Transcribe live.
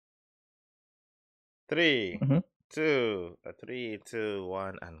Three, Mhm. two, 3, 2,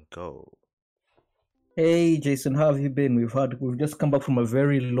 1, and go. Hey Jason, how have you been? We've just come back from a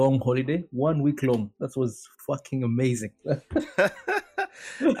very long holiday, 1 week long. That was fucking amazing.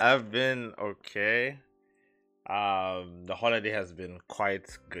 I've been okay. The holiday has been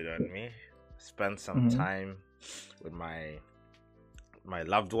quite good on me. Spent some hmm time with my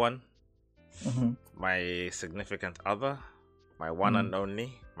loved one, hmm my significant other, my one hmm and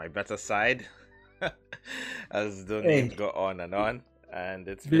only, my better side. As the names Hey, go on and on, and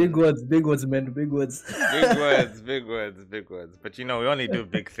it's been big words, man, big words. big words, big words, big words. But we only do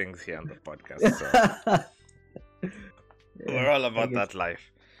big things here on the podcast, so Yeah, we're all I about get that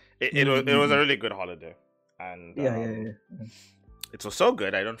life. It was a mm really good holiday, and Yeah, yeah, yeah. it was so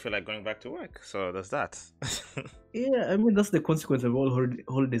good. I don't feel like going back to work, so there's that. Yeah, I mean that's the consequence of all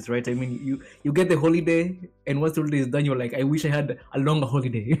holidays, right? I mean, you get the holiday, and once the holiday is done, you're like, I wish I had a longer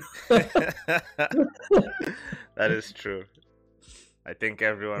holiday. That is true. I think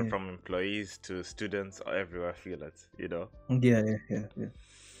everyone Yeah, from employees to students or everywhere feel it. yeah, yeah, yeah, yeah. Yeah.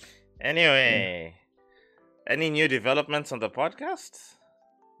 Anyway, any new developments on the podcast?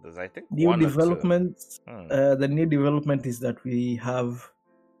 There's, I think, New one or two. developments. Hmm. The new development is that we have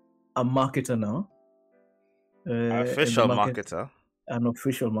a marketer now, and the Official marketer. an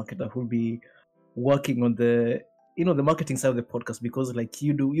official marketer who'll be working on the marketing side of the podcast, because like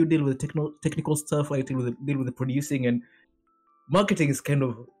you deal with technical stuff. I deal with the producing, and marketing is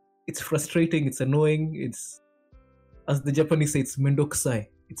it's frustrating, it's annoying, it's, as the Japanese say, it's mendokusai.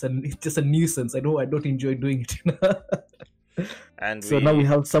 It's just a nuisance. I don't enjoy doing it. And So now we we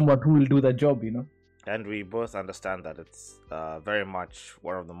have someone who will do the job. and we both understand that it's very much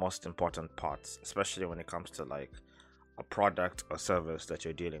one of the most important parts, especially when it comes to like a product or service that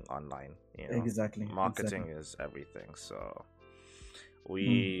you're dealing online. Exactly. Marketing is everything. So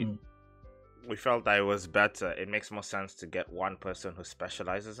we Mm-hmm. we felt that it was better. It makes more sense to get one person who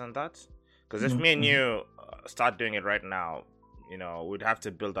specializes in that. Because if me and Mm-hmm. you start doing it right now, we'd have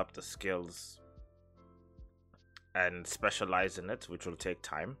to build up the skills and specialize in it, which will take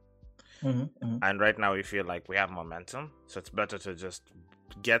time. Mm-hmm. And right now we feel like we have momentum, so it's better to just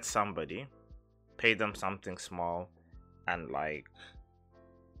get somebody, pay them something small, and like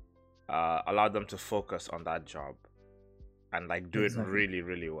allow them to focus on that job and like do it Exactly. really,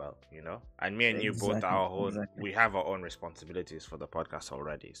 really well. And me and you both Exactly. Exactly. we have our own responsibilities for the podcast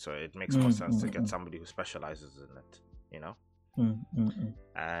already, so it makes more sense to get Mm-hmm. somebody who specializes in it. Mm-hmm.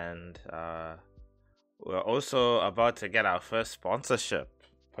 And we're also about to get our first sponsorship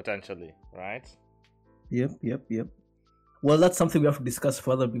potentially, right? Yep. Well, that's something we have to discuss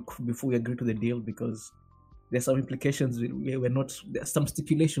further before we agree to the deal, because there's some implications there's some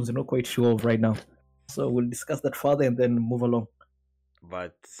stipulations we're not quite sure of right now. So we'll discuss that further and then move along.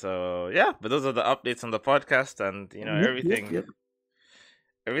 But those are the updates on the podcast, and Yep.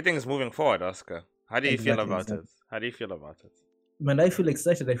 everything is moving forward. Oscar, how do you feel Exactly. about it? How do you feel about it? Man, I feel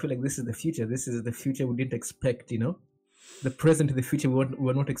excited. I feel like this is the future. This is the future we didn't expect. The present and the future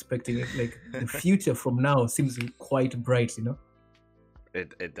we're not expecting it. Like the future from now seems quite bright.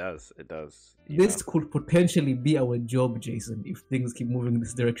 It does. This could potentially be our job, Jason, if things keep moving in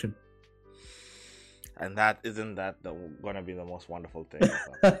this direction. And that isn't that gonna be the most wonderful thing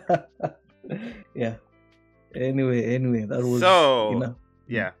ever? Yeah. Anyway, that was So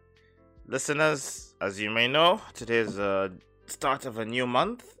yeah, listeners, as you may know, today is the start of a new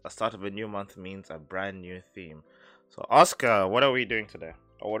month. A start of a new month means a brand new theme. So Oscar, what are we doing today?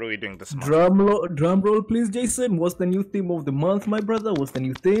 Or what are we doing this month? Drum roll, please, Jason. What's the new theme of the month, my brother? What's the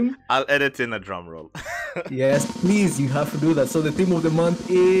new theme? I'll edit in a drum roll. Yes, please, you have to do that. So the theme of the month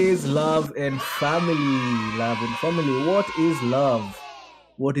is love and family. Love and family. What is love?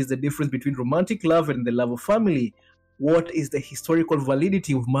 What is the difference between romantic love and the love of family? What is the historical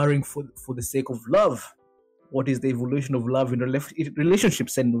validity of marrying for the sake of love? What is the evolution of love in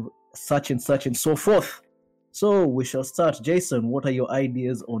relationships and such and so forth? So we shall start. Jason, what are your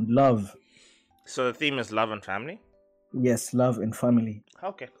ideas on love? So the theme is love and family? Yes, love and family.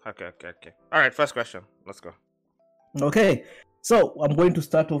 Okay. All right, first question. Let's go. Okay, so I'm going to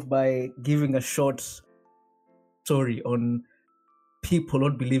start off by giving a short story on people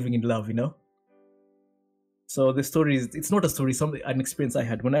not believing in love. So the story it's not a story, an experience I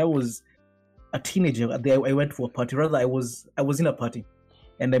had when I was a teenager. I went for a party. Rather, I was in a party,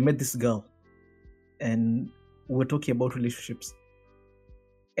 and I met this girl, and we were talking about relationships.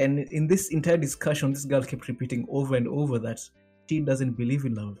 And in this entire discussion, this girl kept repeating over and over that she doesn't believe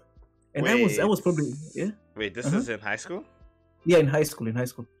in love. And I was probably Wait, this is in high school? Yeah, in high school.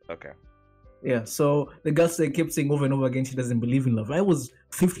 Okay. Yeah, so the girl kept saying over and over again she doesn't believe in love. I was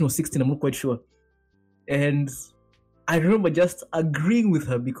 15 or 16, I'm not quite sure. And I remember just agreeing with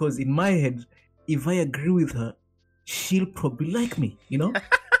her because in my head, if I agree with her, she'll probably like me, you know?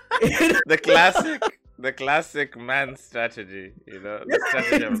 The classic man strategy, the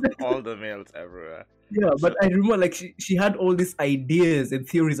strategy of all the males everywhere. Yeah, but I remember like she had all these ideas and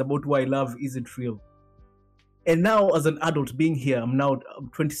theories about why love isn't real. And now as an adult being here, I'm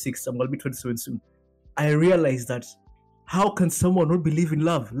 26, I'm gonna be 27 soon. I realized that how can someone not believe in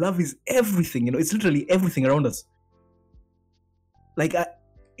love? Love is everything, it's literally everything around us. Like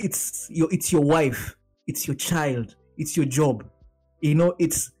it's your wife, it's your child, it's your job,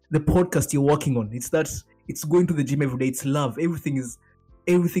 it's the podcast you're working on. It's going to the gym every day. It's love. Everything is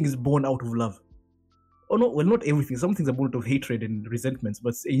born out of love. Oh no, well, not everything. Some things are born out of hatred and resentments,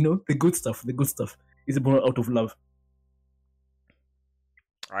 but the good stuff is born out of love.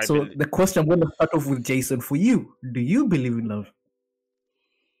 The question I'm going to start off with, Jason, for you: do you believe in love?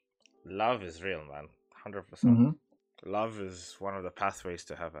 Love is real, man. 100%. Love is one of the pathways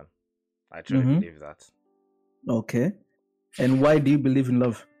to heaven. I truly believe that. Okay. And why do you believe in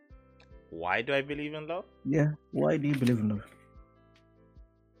love? Why do I believe in love? Yeah. Why do you believe in love?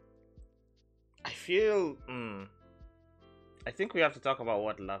 I think we have to talk about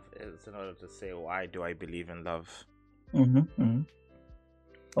what love is in order to say why do I believe in love.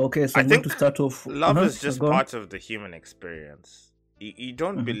 Okay, so I think to start off, love is just part of the human experience. You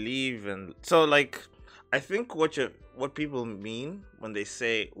don't believe in, so like, I think what people mean when they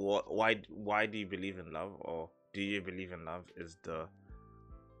say why do you believe in love, or do you believe in love, is the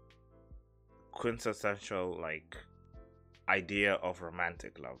quintessential like idea of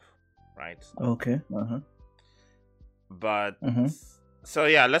romantic love, right? Okay. But so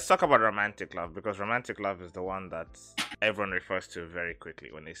yeah, let's talk about romantic love, because romantic love is the one that everyone refers to very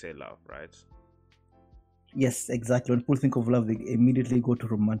quickly when they say love, right? Yes, exactly. When people think of love, they immediately go to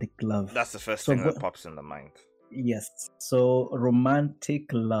romantic love. That's the first thing that pops in the mind. Yes. So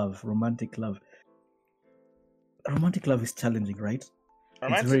romantic love is challenging, right?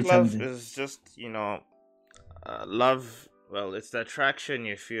 Romantic love is just, love. Well, it's the attraction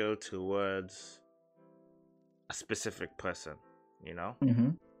you feel towards a specific person,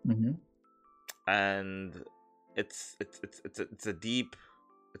 and it's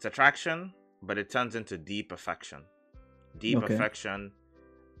attraction, but it turns into deep affection, affection,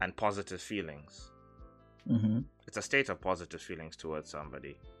 and positive feelings. It's a state of positive feelings towards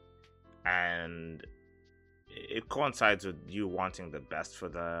somebody, and it coincides with you wanting the best for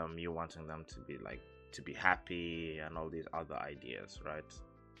them, you wanting them to be happy, and all these other ideas, right?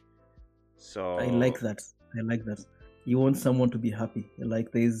 So I like that. You want someone to be happy.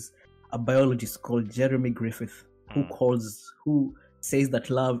 Like, there's a biologist called Jeremy Griffith who says that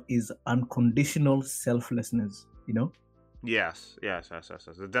love is unconditional selflessness, Yes. There's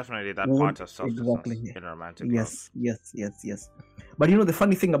definitely that part of selflessness in romantic love. Yes. But the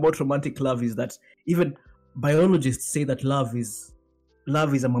funny thing about romantic love is that even biologists say that love is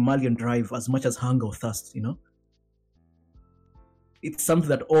a mammalian drive as much as hunger or thirst, It's something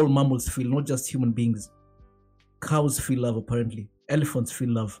that all mammals feel, not just human beings. Cows feel love, apparently. Elephants feel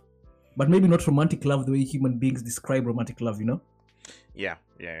love. But maybe not romantic love the way human beings describe romantic love, Yeah.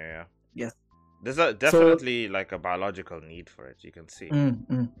 Yes. There's definitely like a biological need for it. You can see,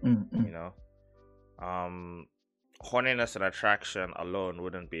 horniness and attraction alone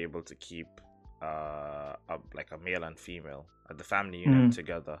wouldn't be able to keep like a male and female at the family unit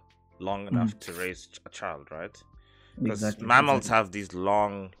together long enough to raise a child, right? Because mammals have these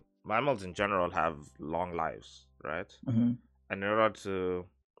mammals in general have long lives, right? And in order to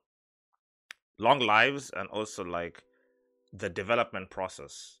long lives, and also like the development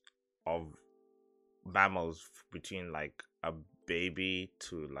process of mammals between like a baby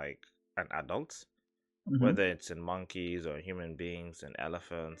to like an adult, whether it's in monkeys or human beings and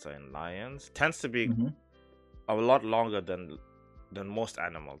elephants or in lions, tends to be a lot longer than most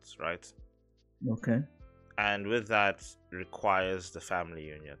animals, right? Okay. And with that requires the family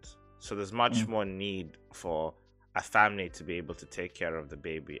unit. So there's much more need for a family to be able to take care of the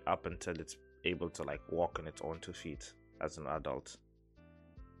baby up until it's able to like walk on its own 2 feet as an adult.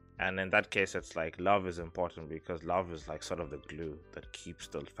 And in that case, it's like love is important, because love is like sort of the glue that keeps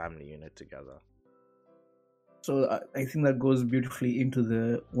the family unit together. So I think that goes beautifully into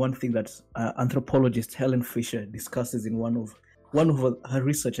the one thing that anthropologist Helen Fisher discusses in one of her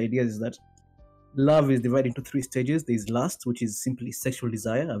research ideas, is that love is divided into 3 stages. There's lust, which is simply sexual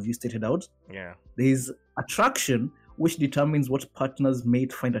desire, as you stated out. Yeah. There's attraction, which determines what partners may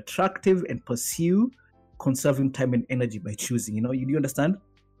find attractive and pursue, conserving time and energy by choosing. Do you understand?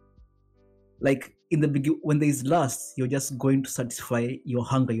 Like in the when there's lust, you're just going to satisfy your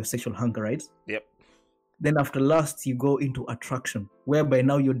hunger, your sexual hunger, right? Yep. Then after lust, you go into attraction, whereby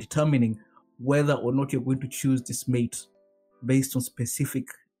now you're determining whether or not you're going to choose this mate based on specific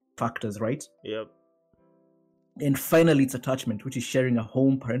factors, right? Yep. And finally, it's attachment, which is sharing a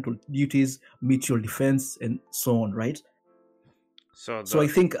home, parental duties, mutual defense, and so on, right? So I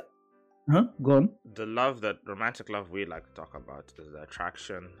think, go on. the love, that romantic love we like to talk about, is the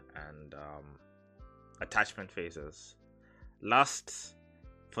attraction and attachment phases. Lust,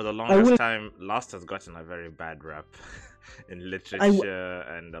 for the longest time, lust has gotten a very bad rap in literature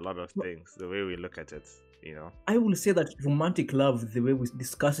and a lot of things, the way we look at it, you know. I will say that romantic love, the way we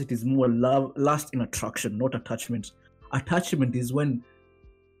discuss it, is more lust in attraction, not attachment. Attachment is when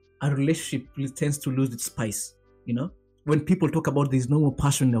a relationship tends to lose its spice, you know? When people talk about there's no more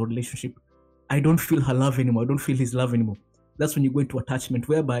passion in our relationship, I don't feel her love anymore, I don't feel his love anymore. That's when you go into attachment,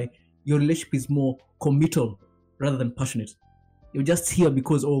 whereby your relationship is more committal rather than passionate. You're just here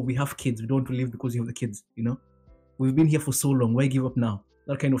because, we have kids, we don't want to leave because you have the kids, you know? We've been here for so long, why give up now?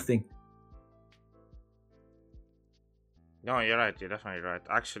 That kind of thing. No, you're right. You're definitely right.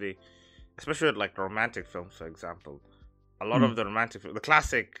 Actually, especially with like romantic films, for example, a lot of the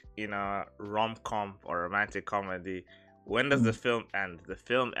classic, you know, rom-com or romantic comedy, when does the film end? The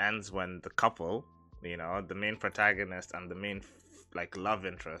film ends when the couple, you know, the main protagonist and the main like love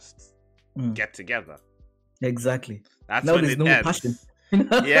interest get together. Exactly. That's now when there's it no ends. passion.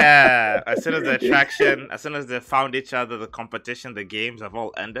 Yeah, as soon as the attraction, as soon as they found each other, the competition, the games have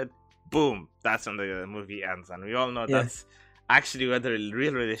all ended. Boom, that's when the movie ends, and we all know that's actually where the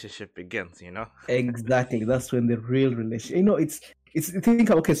real relationship begins, you know. Exactly, that's when the real relationship, you know, it's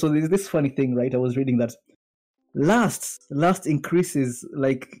think, okay, so there's this funny thing, right? I was reading that lust increases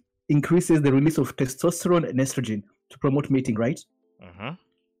the release of testosterone and estrogen to promote mating, right?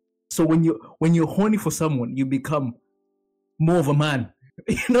 So when you're horny for someone, you become more of a man,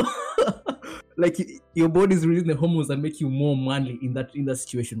 you know. Like your body is releasing the hormones that make you more manly in that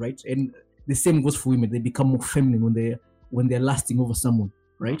situation, right? And the same goes for women; they become more feminine when they're lasting over someone,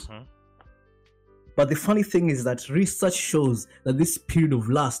 right? But the funny thing is that research shows that this period of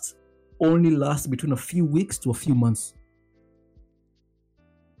lust only lasts between a few weeks to a few months,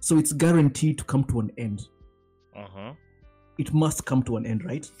 so it's guaranteed to come to an end. It must come to an end,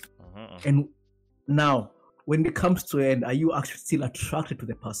 right? And now, when it comes to an end, are you actually still attracted to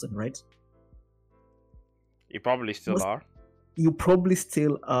the person, right? You probably still are. You probably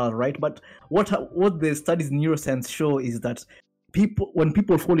still are, right? But what the studies in neuroscience show is that when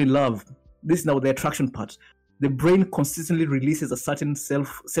people fall in love, this is now the attraction part, the brain consistently releases a certain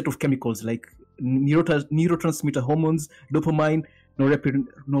set of chemicals like neurotransmitter hormones, dopamine,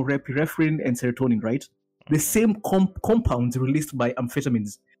 norepinephrine, and serotonin, right? The same compounds released by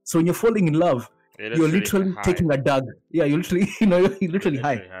amphetamines. So when you're falling in love, you're literally taking a dug. Yeah, you're literally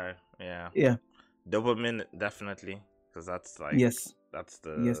high. Yeah. Dopamine, definitely, because that's like that's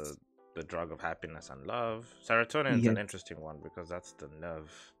the drug of happiness and love. Serotonin is an interesting one because that's the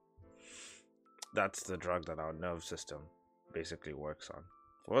nerve. That's the drug that our nerve system basically works on.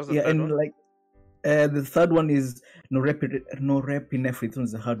 What was the third one? Like the third one is norepinephrine.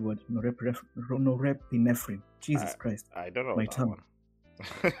 It's a hard word. Norepinephrine. Jesus Christ! I don't know my that tongue. One.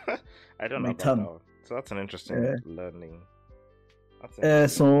 I don't know my about tongue. that one. So that's an interesting learning.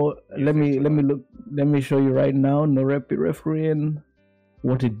 So let me show you right now norepinephrine,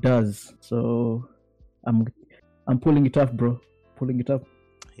 what it does. So I'm pulling it up, bro. Pulling it up.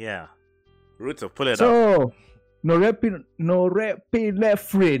 Yeah. Roots of pull it up. So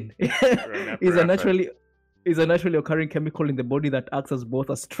norepinephrine is a naturally occurring chemical in the body that acts as both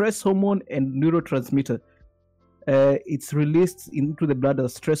a stress hormone and neurotransmitter. It's released into the blood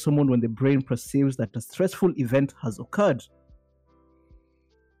as stress hormone when the brain perceives that a stressful event has occurred.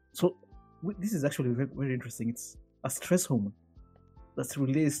 So this is actually very, very interesting. It's a stress hormone that's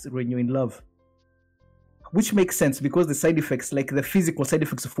released when you're in love, which makes sense because the side effects, like the physical side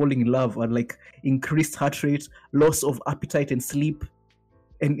effects of falling in love, are like increased heart rate, loss of appetite and sleep,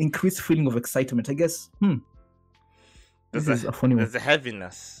 and increased feeling of excitement. I guess. This is a funny one. There's a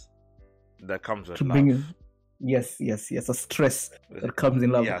heaviness that comes with love. Yes, a stress that comes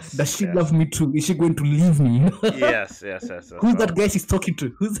in love. Yes, Does she love me too? Is she going to leave me? Yes. Who's that guy she's talking to?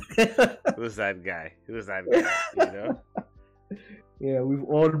 Who's that guy? You know? Yeah, we've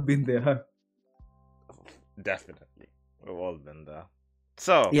all been there, huh? Definitely, we've all been there.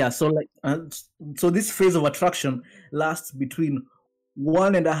 So so this phase of attraction lasts between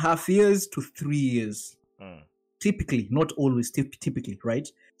 1.5 years to 3 years. Typically, not always. Typically,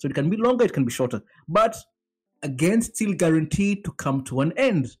 right? So it can be longer, it can be shorter, but again, still guaranteed to come to an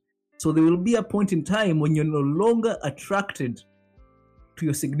end. So there will be a point in time when you're no longer attracted to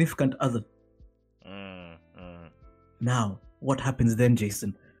your significant other. Now, what happens then,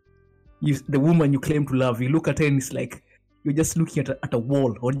 Jason? The woman you claim to love, you look at her and it's like you're just looking at a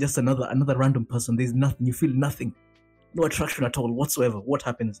wall or just another random person. There's nothing. You feel nothing, no attraction at all whatsoever. What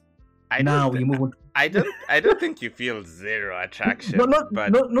happens? Now you move on. I don't think you feel zero attraction.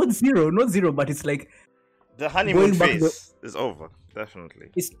 Not zero, but it's like the honeymoon phase is over.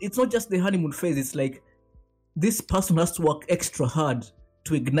 Definitely. It's not just the honeymoon phase. It's like this person has to work extra hard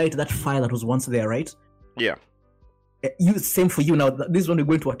to ignite that fire that was once there, right? Yeah. Same for you now. This is when we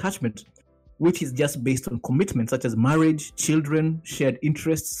go into attachment, which is just based on commitment, such as marriage, children, shared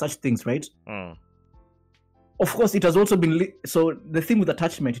interests, such things, right? Mm. Of course, it has also been so. The thing with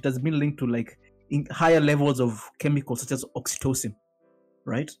attachment, it has been linked to like in higher levels of chemicals such as oxytocin,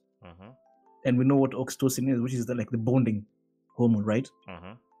 right? Mm-hmm. And we know what oxytocin is, which is like the bonding hormone, right?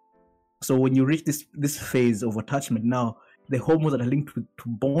 Mm-hmm. So when you reach this phase of attachment, now the hormones that are linked to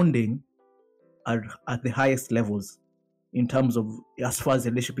bonding are at the highest levels in terms of as far as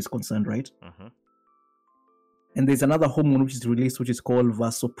the relationship is concerned, right? Mm-hmm. And there's another hormone which is released, which is called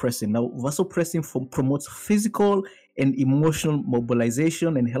vasopressin. Now, vasopressin promotes physical and emotional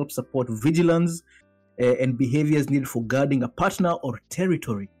mobilization and helps support vigilance and behaviors needed for guarding a partner or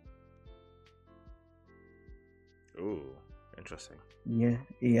territory. Ooh, interesting.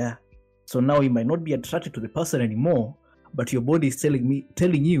 Yeah. So now you might not be attracted to the person anymore, but your body is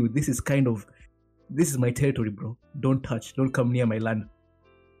telling you this is my territory, bro. Don't come near my land.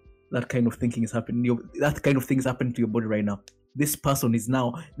 That kind of thinking is happening. That kind of thing is happening to your body right now. This person is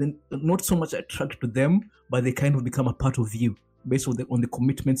now then not so much attracted to them, but they kind of become a part of you based on the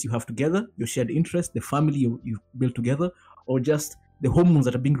commitments you have together, your shared interests, the family you built together, or just the hormones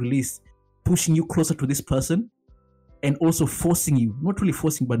that are being released, pushing you closer to this person, and also forcing you, not really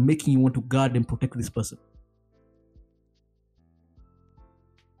forcing, but making you want to guard and protect this person.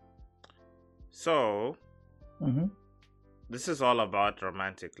 So, this is all about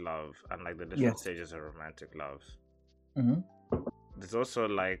romantic love and like the different stages of romantic love. Mm-hmm. There's also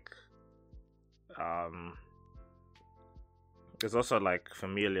like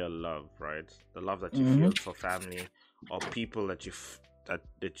familial love, right? The love that you feel for family or people that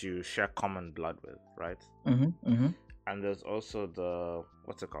you share common blood with, right? And there's also the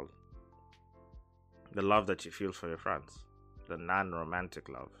the love that you feel for your friends, the non-romantic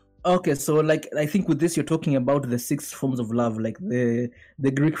love. Okay, so like I think with this you're talking about the 6 forms of love, like the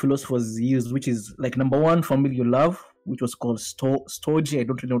Greek philosophers used, which is like number 1, familial love, which was called storge. I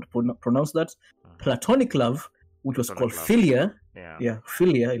don't really know how to pronounce that. Platonic love, which was called philia. Yeah,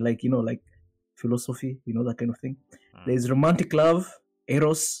 philia, like like philosophy, that kind of thing. There's romantic love,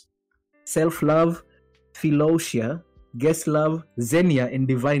 eros, self-love, philosia, guest love, xenia, and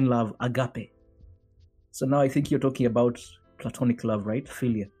divine love, agape. So now I think you're talking about platonic love, right?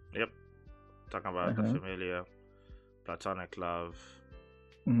 Philia. Yep. Talking about the familiar, platonic love.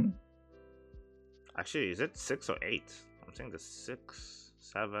 Actually, is it 6 or 8? I'm saying the 6,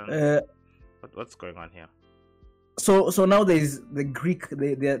 7. What's going on here? So now there's the Greek.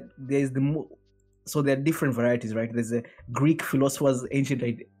 So there are different varieties, right? There's a Greek philosophers' ancient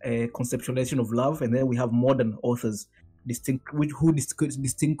conceptualization of love, and then we have modern authors who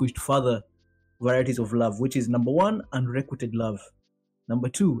distinguished further varieties of love, which is number 1, unrequited love. Number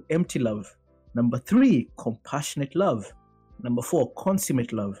 2, empty love. Number 3, compassionate love. Number 4,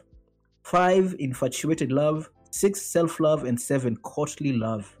 consummate love. 5, infatuated love. 6, self-love. And 7, courtly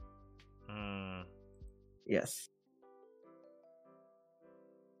love. Yes.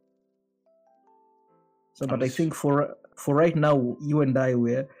 So, but I think for right now, you and I,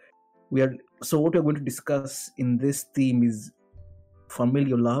 we are. So what we're going to discuss in this theme is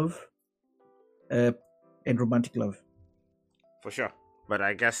familial love, and romantic love. For sure. But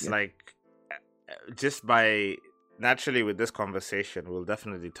I guess just by naturally with this conversation, we'll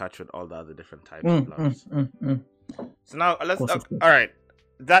definitely touch with all the other different types of loves. So now let's all right.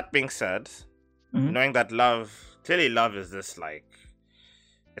 That being said, knowing that clearly love is this like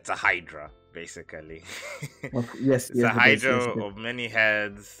it's a hydra basically. Yes, it's a hydra of many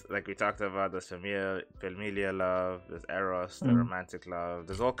heads. Like we talked about, there's familial love, there's eros, the romantic love.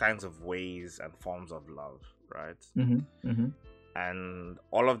 There's all kinds of ways and forms of love, right? And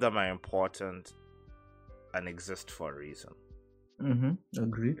all of them are important and exist for a reason.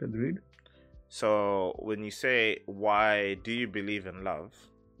 Agreed. So when you say, why do you believe in love?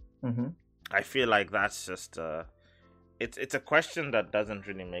 I feel like that's just it's a question that doesn't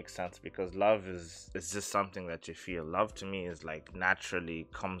really make sense, because love is just something that you feel. Love to me is like naturally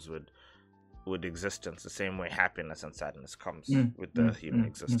comes with existence, the same way happiness and sadness comes with the human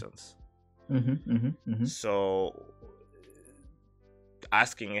existence. So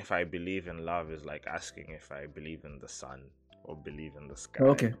asking if I believe in love is like asking if I believe in the sun or believe in the sky.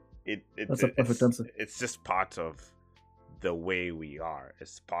 Okay, that's a perfect answer. It's just part of the way we are.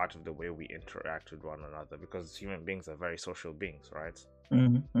 It's part of the way we interact with one another, because human beings are very social beings, right?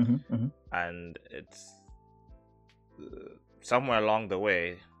 And it's somewhere along the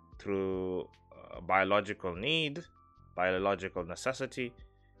way, through biological need, biological necessity,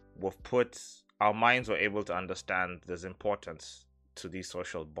 our minds were able to understand there's importance to these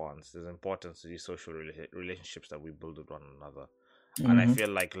social bonds, there's importance to these social relationships that we build with one another. And I feel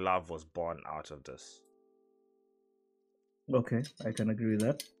like love was born out of this. Okay, I can agree with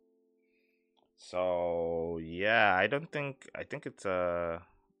that. So yeah, I think it's a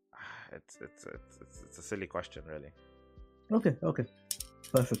silly question, really. Okay.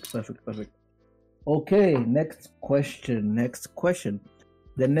 Perfect. Okay, next question.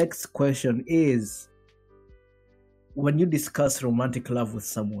 The next question is, when you discuss romantic love with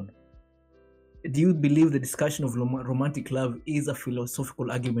someone, do you believe the discussion of romantic love is a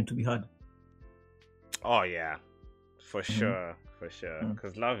philosophical argument to be had? Oh yeah, for sure.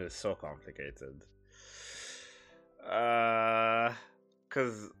 Because love is so complicated. Because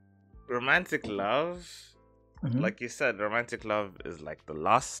romantic love, like you said, romantic love is like the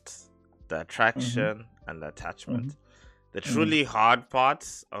lust, the attraction, and the attachment. The truly hard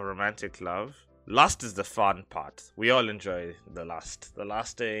parts of romantic love, lust is the fun part. We all enjoy the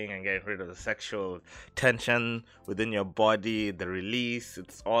lusting and getting rid of the sexual tension within your body, the release.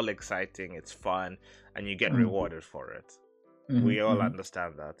 It's all exciting, it's fun, and you get rewarded for it. We all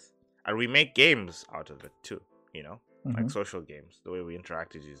understand that. And we make games out of it too, like social games, the way we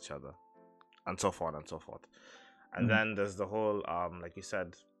interact with each other, and so forth and so forth. And then there's the whole, like you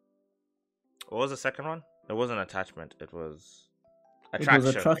said, what was the second one? It wasn't attachment. It was attraction. It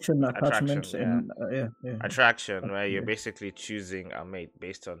was attachment, and attraction, where you're basically choosing a mate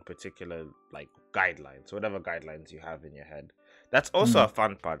based on particular like guidelines, whatever guidelines you have in your head. That's also a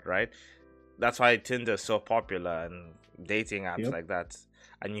fun part, right? That's why Tinder is so popular and dating apps like that.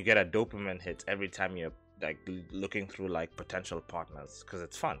 And you get a dopamine hit every time you're like looking through like potential partners, because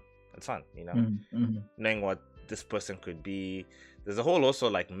it's fun. It's fun, knowing what this person could be. There's a whole also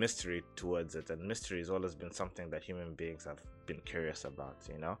like mystery towards it, and mystery has always been something that human beings have been curious about,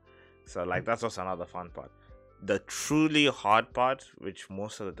 so like that's also another fun part. The truly hard part, which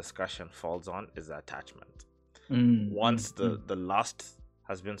most of the discussion falls on, is the attachment. Once the lust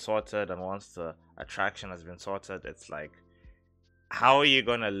has been sorted and once the attraction has been sorted, it's like, how are you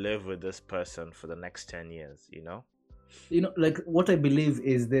gonna live with this person for the next 10 years? Like what I believe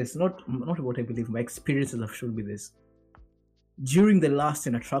is this, not what I believe, my experiences have shown me this. During the lust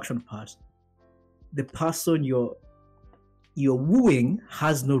and attraction part, the person you're wooing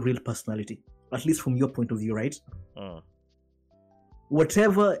has no real personality, at least from your point of view, right?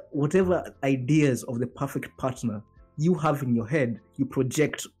 Whatever ideas of the perfect partner you have in your head, you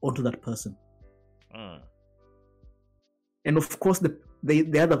project onto that person. And of course, the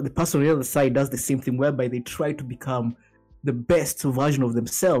person on the other side does the same thing, whereby they try to become the best version of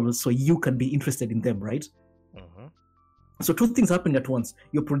themselves so you can be interested in them, right? So two things happening at once.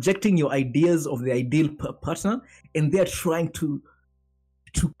 You're projecting your ideas of the ideal partner, and they're trying to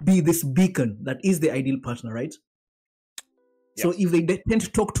be this beacon that is the ideal partner, right? Yes. So if they tend to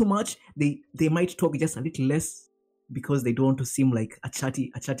talk too much, they might talk just a little less, because they don't want to seem like a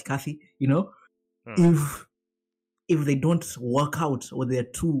chatty Cathy, If they don't work out, or they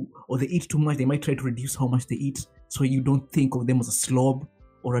eat too much, they might try to reduce how much they eat, so you don't think of them as a slob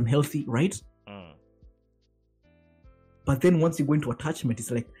or unhealthy, right? But then once you go into attachment,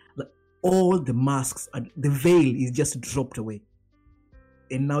 it's like all the masks, the veil is just dropped away,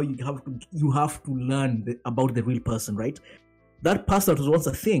 and now you have to learn about the real person, right? That person that was once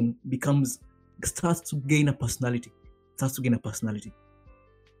a thing starts to gain a personality.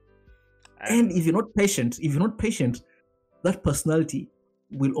 And if you're not patient, that personality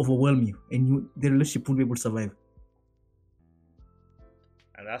will overwhelm you, and the relationship won't be able to survive.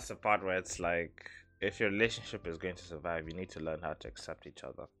 And that's the part where it's like, if your relationship is going to survive, you need to learn how to accept each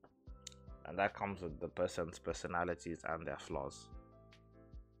other. And that comes with the person's personalities and their flaws.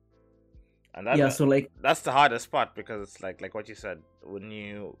 And that's the hardest part, because it's like what you said,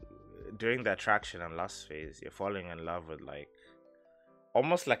 during the attraction and lust phase, you're falling in love with like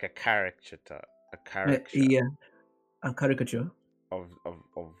almost like a caricature of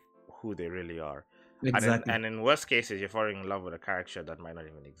who they really are. Exactly. And in worst cases, you're falling in love with a character that might not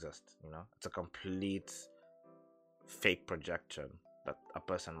even exist. It's a complete fake projection that a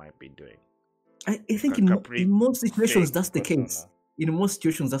person might be doing. I think in most situations that's the case. In most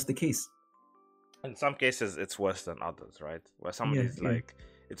situations that's the case. In some cases, it's worse than others, right? Where Yeah, somebody's yeah. like,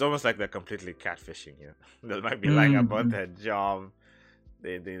 it's almost like they're completely catfishing you. They might be lying about Mm-hmm. their job.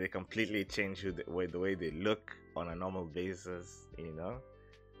 They completely change the way they look on a normal basis.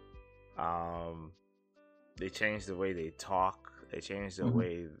 Um, they change the way they talk. They change the Mm-hmm.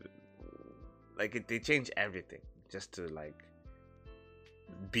 way, they change everything just to like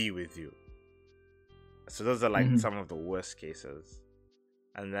be with you. So those are like Mm-hmm. some of the worst cases.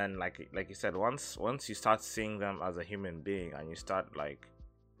 And then like you said, once you start seeing them as a human being and you start like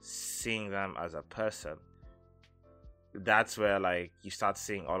seeing them as a person, that's where like you start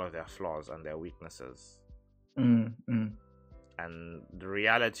seeing all of their flaws and their weaknesses, Mm-hmm. and the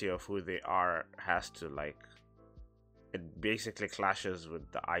reality of who they are has to like, it basically clashes with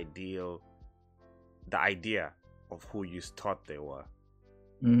the idea of who you thought they were.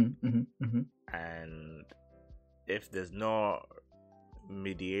 Mm-hmm. Mm-hmm. And if there's no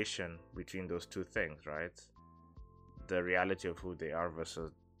mediation between those two things, right, the reality of who they are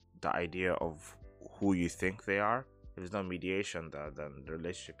versus the idea of who you think they are, if there's no mediation there, then the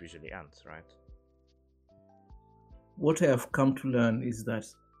relationship usually ends, right? What I have come to learn is that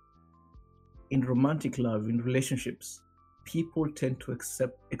in romantic love, in relationships, people tend to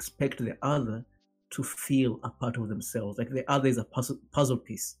expect the other to feel a part of themselves. Like the other is a puzzle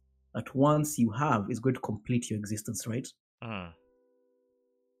piece that once you have is going to complete your existence, right? Mm.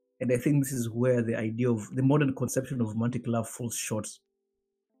 And I think this is where the idea of the modern conception of romantic love falls short.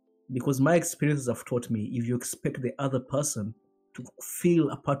 Because my experiences have taught me if you expect the other person to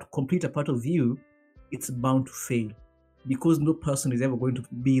feel a part, complete a part of you, it's bound to fail. Because no person is ever going to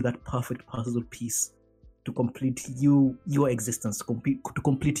be that perfect puzzle piece to complete your existence, to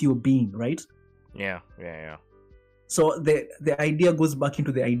complete your being, right? Yeah. So the idea goes back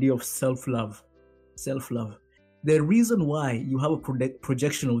into the idea of self-love. The reason why you have a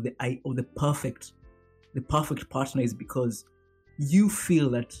projection of the perfect partner is because you feel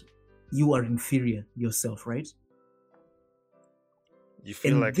that you are inferior yourself, right? You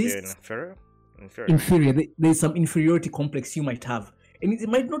feel And like this you're inferior. there's some inferiority complex you might have, and it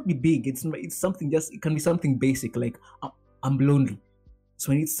might not be big. It's something, just it can be something basic like I'm lonely,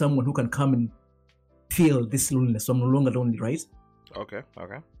 so I need someone who can come and feel this loneliness, so I'm no longer lonely, right? Okay.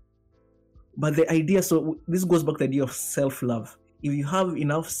 But the idea, so this goes back to the idea of self-love. If you have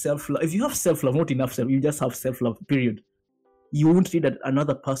enough self-love, if you have self-love, not enough self, you just have self-love, period, you won't need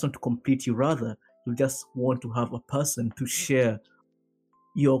another person to complete you. Rather, you just want to have a person to share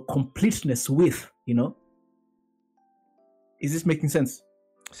your completeness with, Is this making sense?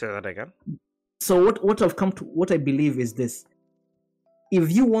 Say that again. So what I believe is this: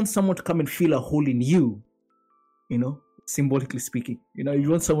 if you want someone to come and feel a hole in you, symbolically speaking, if you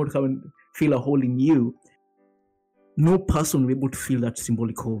want someone to come and feel a hole in you, no person will be able to fill that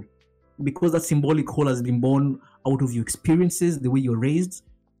symbolic hole, because that symbolic hole has been born out of your experiences, the way you're raised,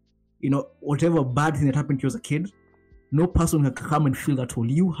 whatever bad thing that happened to you as a kid. No person can come and fill that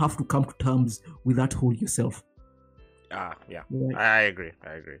hole. You have to come to terms with that hole yourself. Yeah. Right. I agree.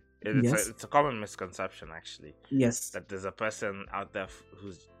 Yes. It's a common misconception, actually, Yes. that there's a person out there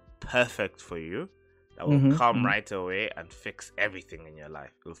who's perfect for you, that will come right away and fix everything in your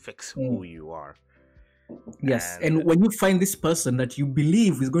life. Will fix who you are. Yes. And when you find this person that you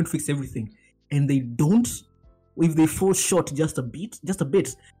believe is going to fix everything, and they don't, if they fall short just a bit,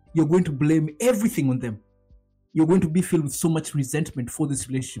 you're going to blame everything on them. You're going to be filled with so much resentment for this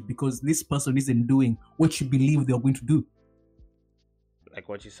relationship because this person isn't doing what you believe they're going to do. Like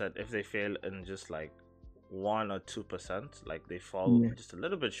what you said, if they fail in just like 1 or 2%, like they fall just a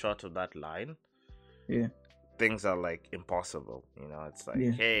little bit short of that line, things are like impossible. It's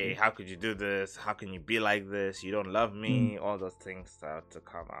like, hey, how could you do this? How can you be like this? You don't love me. All those things start to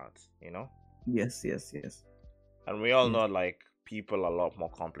come out. Yes. And we all know, like, people are a lot more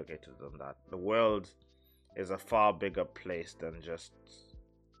complicated than that. The world is a far bigger place than just,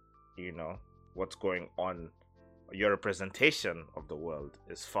 what's going on. Your representation of the world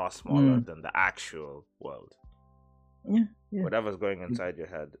is far smaller than the actual world. Yeah. Whatever's going inside your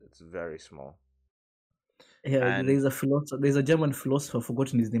head, it's very small. Yeah, And there's a German philosopher,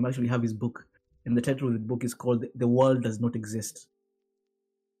 forgotten his name, actually have his book, and the title of the book is called "The World Does Not Exist."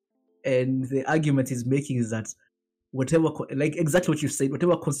 And the argument he's making is that whatever, like exactly what you said,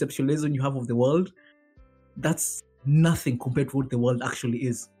 whatever conceptualization you have of the world, that's nothing compared to what the world actually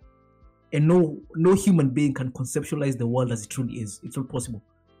is. And no human being can conceptualize the world as it truly is. It's not possible.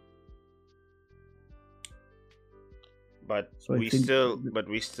 But we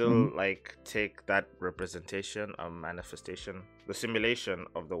still like take that representation or manifestation, the simulation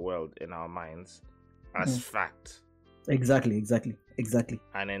of the world in our minds as fact. Exactly.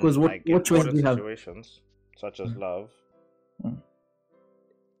 And Because in like what choice do important you have? situations such as Mm, love, mm,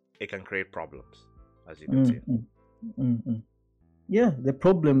 it can create problems, as you can mm, see. mm, mm. Yeah, the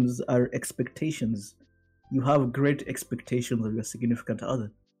problems are expectations. You have great expectations of your significant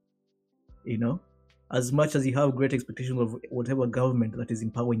other, you know? As much as you have great expectations of whatever government that is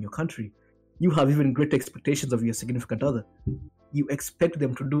in power in your country, you have even great expectations of your significant other. You expect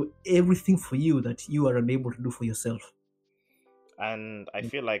them to do everything for you that you are unable to do for yourself. And I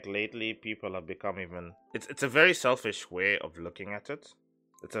feel like lately people have become even it's a very selfish way of looking at it.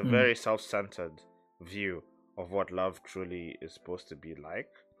 It's a Mm, very self-centered view of what love truly is supposed to be like.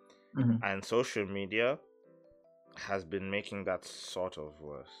 mhm, And social media has been making that sort of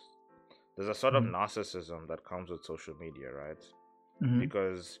worse. There's a sort of mm, narcissism that comes with social media, right? mhm,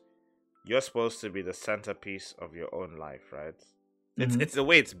 Because you're supposed to be the centerpiece of your own life, right? mhm, It's the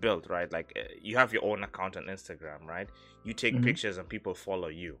way it's built, right? Like you have your own account on Instagram, right? You take mhm, pictures and people follow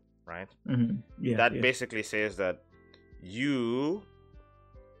you, right? mhm. Yeah, That yeah. basically says that you,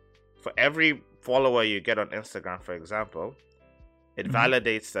 for every follower you get on Instagram, for example, it Mhm,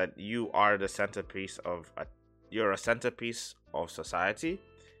 validates that you are the centerpiece of you're a centerpiece of society,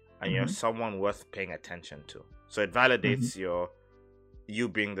 and you're mhm, someone worth paying attention to. So it mhm. validates you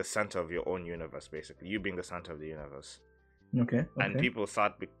being the center of your own universe, basically you being the center of the universe. Okay, And okay. people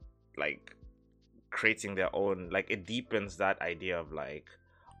start like creating their own, like it deepens that idea of like,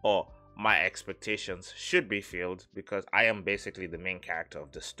 oh, my expectations should be filled because I am basically the main character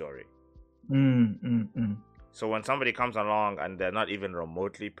of the story. Mm, mm, mm, So when somebody comes along and they're not even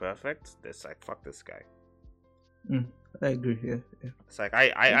remotely perfect, it's like, fuck this guy. mm. I agree. Yeah, yeah. It's like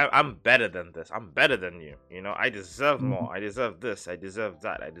I'm better than this. I'm better than you. You know, I deserve Mhm, more. I deserve this. I deserve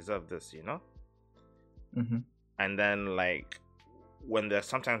that. I deserve this. You know. mhm. And then like when they're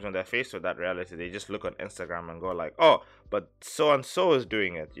sometimes when they're faced with that reality, they just look on Instagram and go like, oh, but so and so is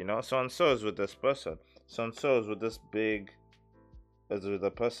doing it. You know, so and so is with this person. So and so is with this big is with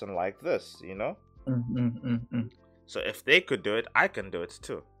a person like this. You know. Mm, mm, mm, mm, So if they could do it, I can do it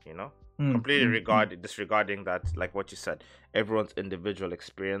too. You know. mm, Completely mm, mm. disregarding that, like what you said, everyone's individual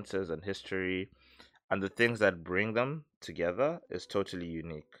experiences and history and the things that bring them together is totally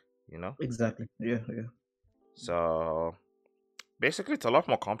unique, you know? Exactly. Yeah, yeah. So basically it's a lot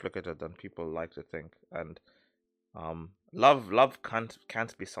more complicated than people like to think. And love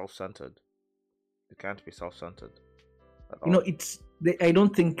can't be self-centered. It can't be self-centered at You know, all. I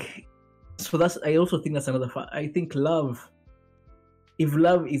don't think. So that's. I also think that's another fact. I think love. If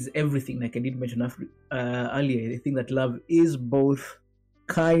love is everything, like I did mention earlier, I think that love is both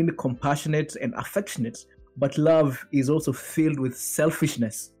kind, compassionate, and affectionate. But love is also filled with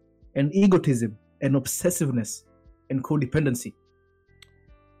selfishness and egotism and obsessiveness and codependency.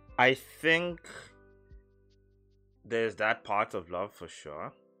 I think there's that part of love for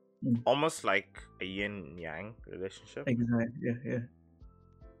sure. Mm, Almost like a yin yang relationship. exactly. Yeah, yeah.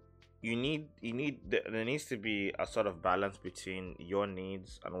 There needs to be a sort of balance between your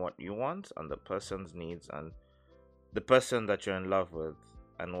needs and what you want and the person's needs and the person that you're in love with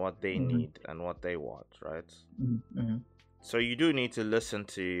and what they Mm-hmm, need and what they want, right? mm-hmm, mm-hmm. So you do need to listen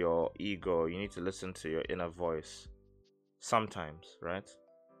to your ego, you need to listen to your inner voice sometimes, right?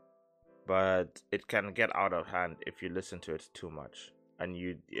 But it can get out of hand if you listen to it too much and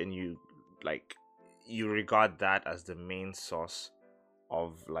you like you regard that as the main source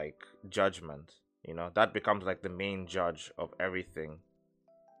of like judgment. You know, that becomes like the main judge of everything.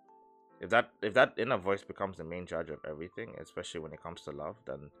 If that inner voice becomes the main judge of everything, especially when it comes to love,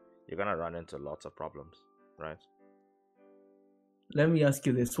 then you're gonna run into lots of problems, right? Let me ask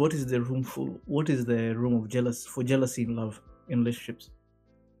you this: What is the room of jealousy in love in relationships?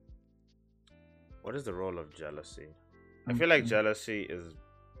 What is the role of jealousy? I feel like Mm-hmm, jealousy is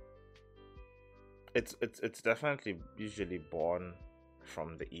it's definitely usually born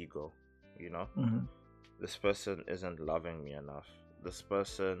from the ego, you know? mm-hmm, This person isn't loving me enough. This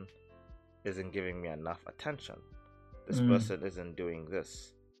person isn't giving me enough attention. This person isn't doing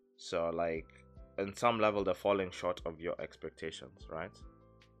this. So like in some level they're falling short of your expectations, right?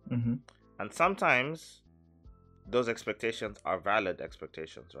 mm-hmm, And sometimes those expectations are valid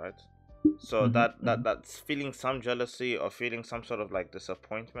expectations, right? So mm-hmm, that's feeling some jealousy or feeling some sort of like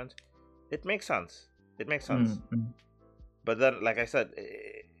disappointment. It makes sense. It makes sense. mm-hmm, But then, like I said,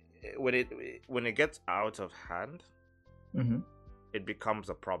 when it gets out of hand, mm-hmm, it becomes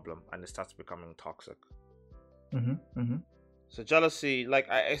a problem and it starts becoming toxic. mm-hmm, mm-hmm. So jealousy, like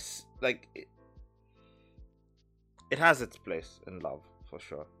like it has its place in love for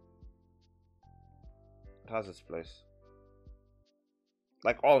sure. It has its place.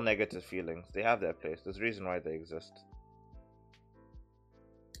 Like all negative feelings, they have their place. There's a reason why they exist.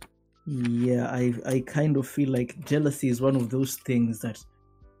 Yeah, I kind of feel like jealousy is one of those things that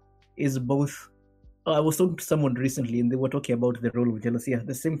is both. I was talking to someone recently, and they were talking about the role of jealousy. Yeah,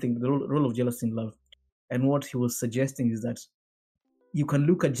 the same thing, the role of jealousy in love. And what he was suggesting is that you can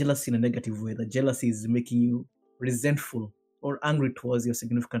look at jealousy in a negative way. That jealousy is making you resentful or angry towards your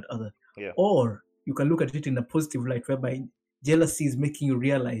significant other, Yeah. or you can look at it in a positive light, whereby jealousy is making you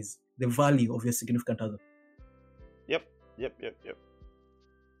realize the value of your significant other. Yep. Yep. Yep. Yep.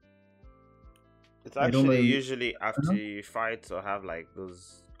 It's I don't know. actually usually after you fight or have like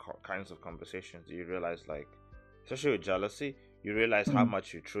those kinds of conversations, you realize, like, especially with jealousy, you realize how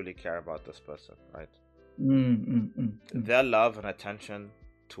much you truly care about this person, right? Their love and attention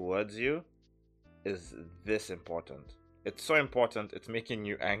towards you is this important. It's so important. It's making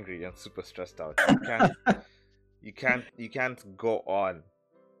you angry and super stressed out. You can't go on.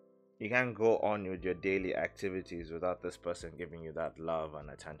 You can't go on with your daily activities without this person giving you that love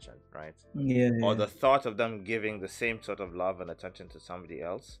and attention, right? Yeah. Or the thought of them giving the same sort of love and attention to somebody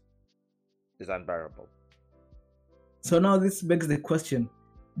else is unbearable. So now this begs the question: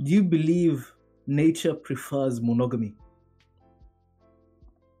 do you believe nature prefers monogamy?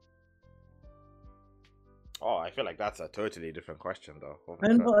 Oh, I feel like that's a totally different question, though.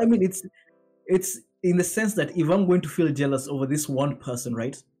 I mean, it's in the sense that if I'm going to feel jealous over this one person,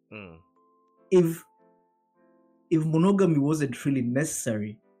 right? If monogamy wasn't really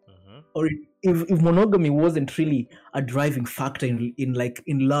necessary, or if monogamy wasn't really a driving factor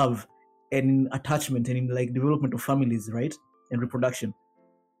in love and in attachment and in like development of families, right, and reproduction,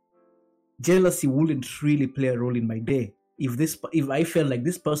 jealousy wouldn't really play a role in my day. If I felt like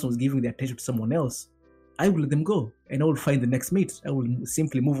this person was giving their attention to someone else, I will let them go and I will find the next mate. I will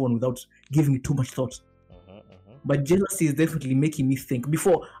simply move on without giving it too much thought. But jealousy is definitely making me think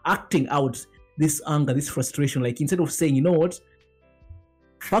before acting out this anger, this frustration. Like, instead of saying, you know what,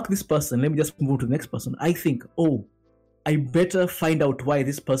 fuck this person, let me just move on to the next person, I think, oh, I better find out why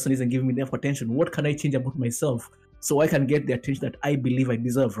this person isn't giving me enough attention. What can I change about myself so I can get the attention that I believe I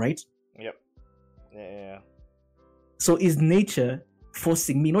deserve, right? Yep. Yeah. So is nature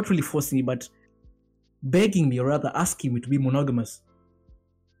forcing me, not really forcing me, but begging me, or rather asking me to be monogamous?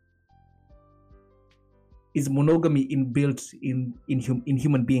 Is monogamy inbuilt in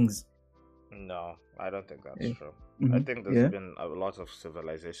human beings? No, I don't think that's true. I think there's been a lot of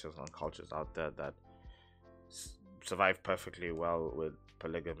civilizations and cultures out there that survive perfectly well with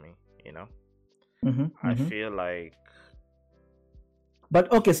polygamy, you know? I feel like...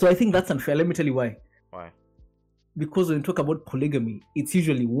 But okay, so I think that's unfair. Let me tell you why. Why? Because when you talk about polygamy, it's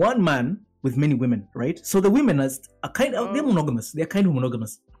usually one man with many women, right? So the women are they're monogamous. They're kind of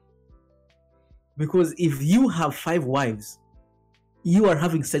monogamous. Because if you have 5 wives, you are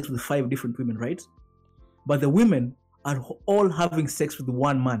having sex with 5 different women, right? But the women are all having sex with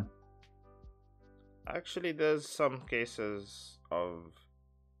one man. Actually, there's some cases of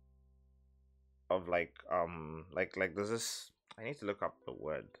like there's this, I need to look up the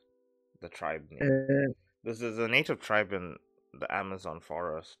word, the tribe name. This is a native tribe in the Amazon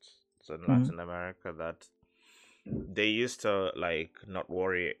forest, so in Latin America, that they used to like not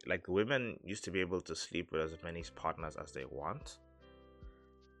worry, like women used to be able to sleep with as many partners as they want.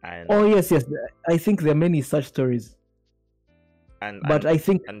 And yes, I think there are many such stories. I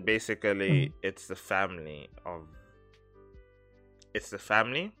think, and basically it's the family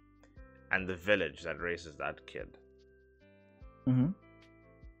and the village that raises that kid.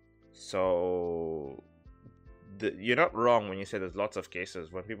 So you're not wrong when you say there's lots of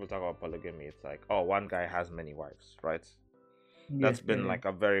cases when people talk about polygamy. It's like, oh, one guy has many wives, right? That's been like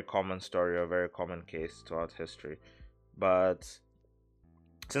a very common story, a very common case throughout history. But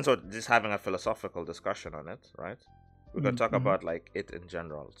since we're just having a philosophical discussion on it, right, we could talk about like it in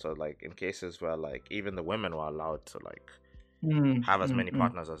general. So like in cases where like even the women were allowed to like have as many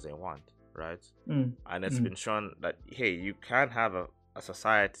partners as they want, right? And it's been shown that, hey, you can have a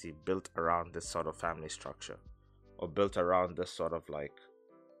society built around this sort of family structure, or built around this sort of like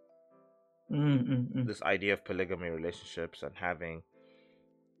this idea of polygamy relationships, and having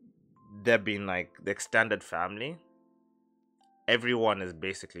there being like the extended family. Everyone is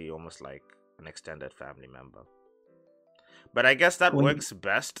basically almost like an extended family member. But I guess that works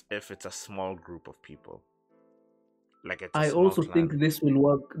best if it's a small group of people. Like it's I also clan. Think this will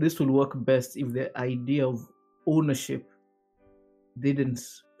work. This will work best if the idea of ownership didn't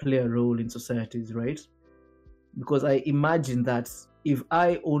play a role in societies, right? Because I imagine that if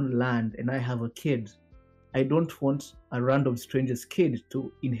I own land and I have a kid, I don't want a random stranger's kid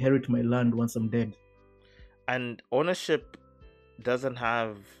to inherit my land once I'm dead. And ownership doesn't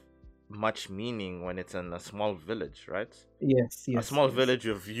have much meaning when it's in a small village, right? Yes, A yes, small yes. village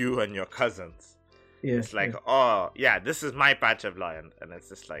of you and your cousins. Yeah, It's like, yeah, oh yeah, this is my patch of land, and it's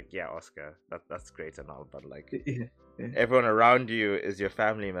just like, yeah, Oscar, that's great and all, but like yeah, yeah, everyone around you is your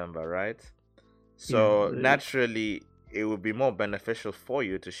family member, right? yeah. So naturally, it would be more beneficial for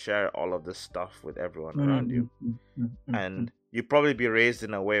you to share all of this stuff with everyone around you, Mm. and you probably be raised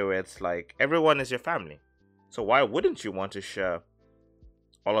in a way where it's like everyone is your family. So why wouldn't you want to share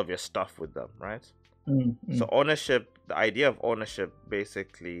all of your stuff with them, right? So ownership, the idea of ownership,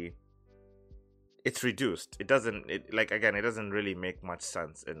 basically, it's reduced. It doesn't, like, again, it doesn't really make much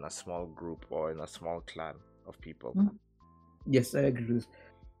sense in a small group or in a small clan of people. Yes, I agree with.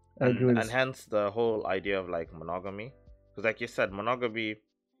 And hence the whole idea of like monogamy, because like you said, monogamy,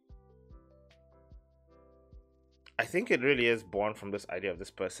 I think it really is born from this idea of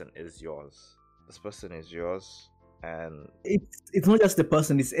this person is yours. This person is yours, and It's not just the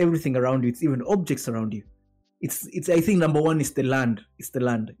person; it's everything around you. It's even objects around you. It's. I think number one is the land. It's the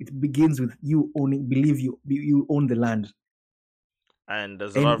land. It begins with you owning. Believe you own the land. and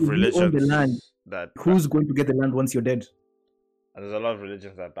there's a And lot of if you own the land, religions that who's going to get the land once you're dead? and there's a lot of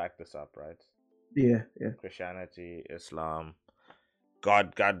religions that back this up, right? Yeah, yeah. Christianity, Islam.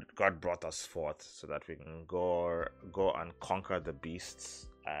 God brought us forth so that we can go and conquer the beasts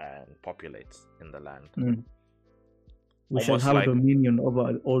and populate in the land. We shall Almost have like, dominion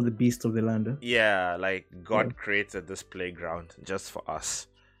over all the beasts of the land. yeah, like God created this playground just for us.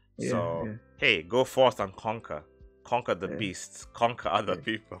 Yeah, So yeah. hey, go forth and conquer the Yeah. beasts, conquer other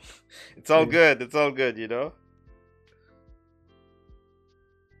people. It's all good. It's all good, you know.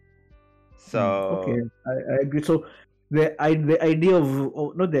 So Okay, I agree. So the idea of,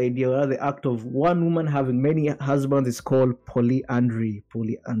 or not the idea, rather the act of one woman having many husbands is called polyandry.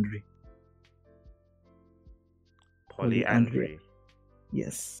 polyandry.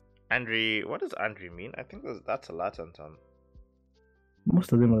 Yes. Andry, what does andry mean? I think that's a Latin term.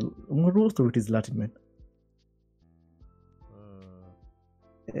 Most of it is Latin, man.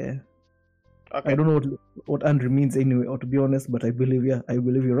 Yeah. Okay. I don't know what andry means anyway, or to be honest, but I believe you're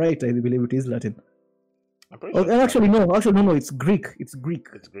right. I believe it is Latin. I'm pretty sure. Actually, no. It's Greek. It's Greek.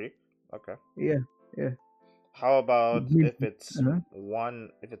 It's Greek. Okay. Yeah. How about Greek. if it's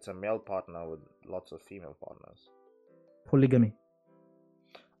if it's a male partner with lots of female partners? Polygamy.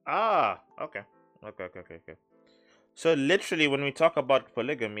 Okay. So literally, when we talk about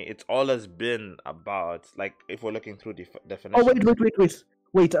polygamy, it's always been about, like, if we're looking through definitions. Oh,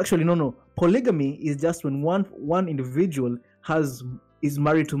 wait. Actually, no. Polygamy is just when one individual is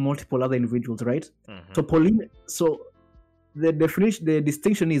married to multiple other individuals, right? So the definition, the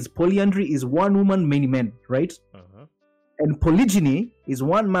distinction is polyandry is one woman, many men, right? And polygyny is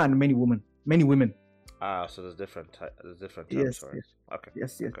one man, many women. So there's different terms for it. Okay.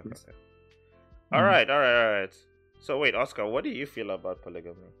 Yes. All right. So wait, Oscar, what do you feel about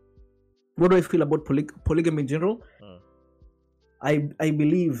polygamy? What do I feel about polygamy in general? I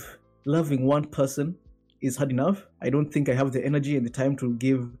believe loving one person is hard enough. I don't think I have the energy and the time to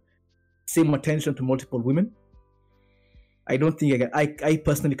give same attention to multiple women. I don't think I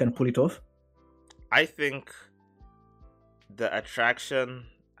personally can pull it off. I think the attraction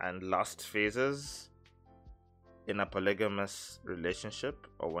and lust phases in a polygamous relationship,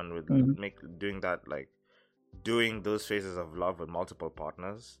 or when we're doing those phases of love with multiple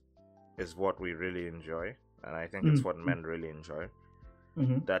partners, is what we really enjoy, and I think it's what men really enjoy.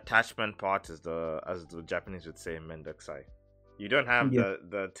 The attachment part is as the Japanese would say, mendakusai. You don't have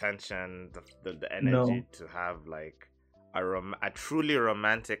the tension, the energy to have like a truly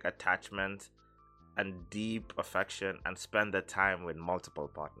romantic attachment and deep affection and spend the time with multiple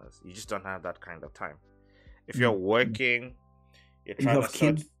partners. You just don't have that kind of time. If you're working, you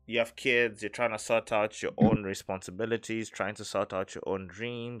have kids, you're trying to sort out your own responsibilities, trying to sort out your own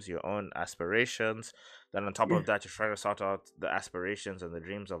dreams, your own aspirations. Then on top of that, you're trying to sort out the aspirations and the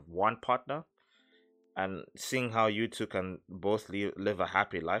dreams of one partner, and seeing how you two can both live a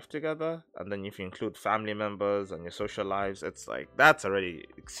happy life together. And then if you include family members and your social lives, it's like, that's already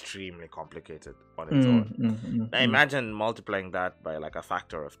extremely complicated on its own. Now imagine multiplying that by like a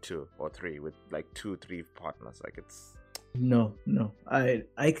factor of 2 or 3 with like 2-3 partners. Like, it's no. I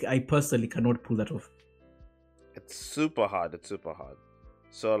personally cannot pull that off. It's super hard.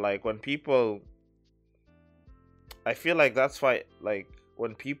 So like when I feel like that's why, like,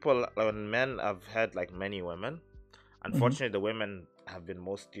 when men have had like many women, unfortunately the women have been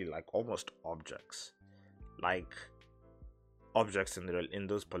mostly like almost objects in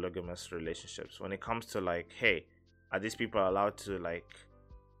those polygamous relationships. When it comes to like, hey, are these people allowed to like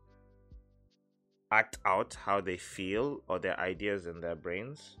act out how they feel or their ideas in their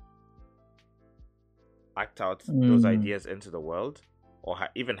brains? act out those Mm. ideas into the world, or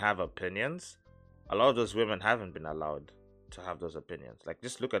even have opinions, a lot of those women haven't been allowed to have those opinions. Like,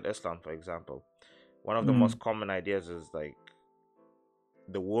 just look at Islam, for example. One of the Mm. most common ideas is like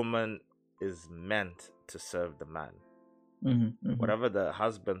the woman is meant to serve the man. Mm-hmm. Whatever the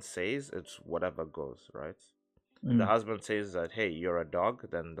husband says, it's whatever goes, right? If the Mm. husband says that, hey, you're a dog,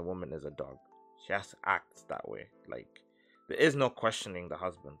 then the woman is a dog. She has to act that way. Like, there is no questioning the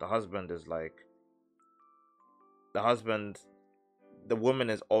husband. The husband is like, the husband, the woman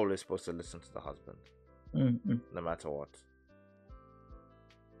is always supposed to listen to the husband, Mm. no matter what.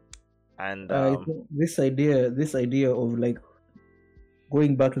 And, I think this idea of like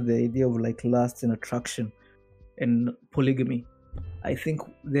going back to the idea of like lust and attraction and polygamy, I think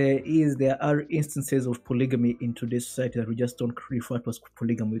there are instances of polygamy in today's society that we just don't refer to as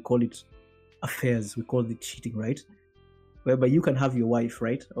polygamy. We call it affairs. We call it cheating, right? Whereby you can have your wife,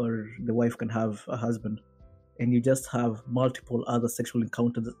 right, or the wife can have a husband, and you just have multiple other sexual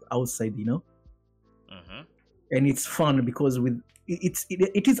encounters outside, mm-hmm. and it's fun because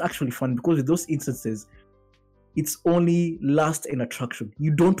it is actually fun because with those instances, it's only lust and attraction.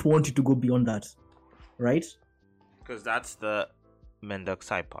 You don't want it to go beyond that, right? Because that's the Mendok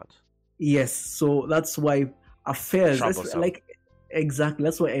side part. Yes, so that's why affairs, Troublesome. exactly,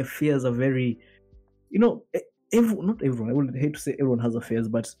 that's why affairs are very, not everyone, I would hate to say everyone has affairs,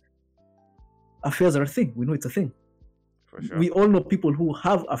 but affairs are a thing. We know it's a thing. For sure. We all know people who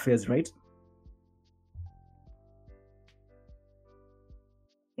have affairs, right?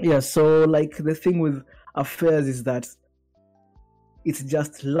 Yeah, so like the thing with affairs is that it's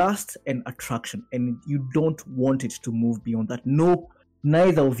just lust and attraction, and you don't want it to move beyond that. No,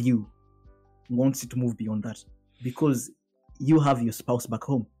 neither of you wants it to move beyond that because you have your spouse back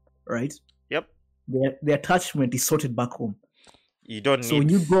home, right? Yep. The attachment is sorted back home. You don't So need. when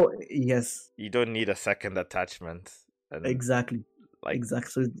you go, yes, You don't need a second attachment. And exactly, like,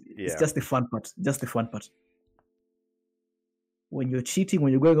 exactly. So yeah. it's just the fun part. Just the fun part. When you're cheating,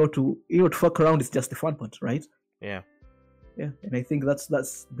 when you're going out to to fuck around, it's just the fun part, right? Yeah. Yeah, and I think that's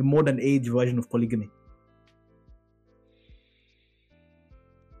the modern age version of polygamy.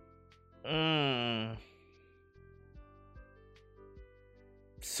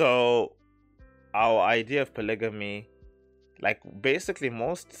 So, our idea of polygamy, like, basically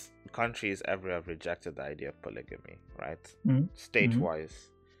most countries ever have rejected the idea of polygamy, right? Mm-hmm.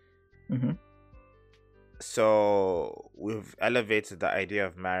 State-wise. Mm-hmm. So, we've elevated the idea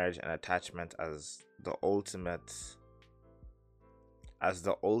of marriage and attachment as the ultimate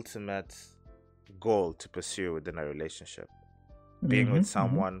goal to pursue within a relationship. Being with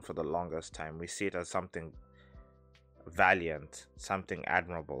someone for the longest time, we see it as something valiant, something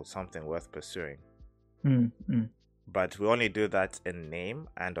admirable, something worth pursuing. Mm-hmm. But we only do that in name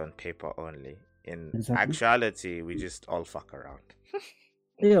and on paper only. In actuality, we just all fuck around.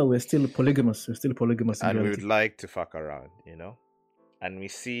 Yeah, we're still polygamous. And we would like to fuck around, and we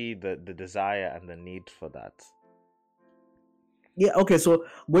see the desire and the need for that. Yeah, okay, so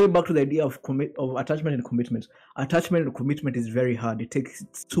going back to the idea of attachment and commitment. Attachment and commitment is very hard. It takes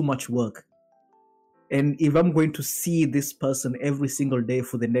too much work. And if I'm going to see this person every single day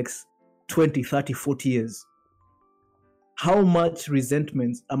for the next 20, 30, 40 years, how much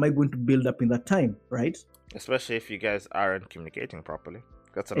resentment am I going to build up in that time, right? Especially if you guys aren't communicating properly.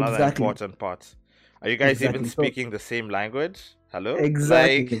 That's another important part. Are you guys even speaking the same language? Hello?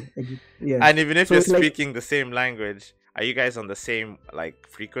 Exactly. Yeah. And even if you're speaking the same language, are you guys on the same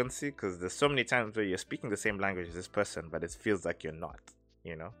frequency? Because there's so many times where you're speaking the same language as this person, but it feels like you're not,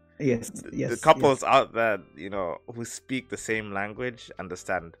 Yes. The couples out there, who speak the same language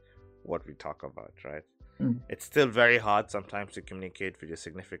understand what we talk about, right? It's still very hard sometimes to communicate with your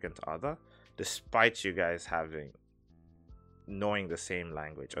significant other, despite you guys knowing the same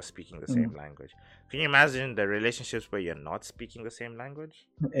language or speaking the same language. Can you imagine the relationships where you're not speaking the same language?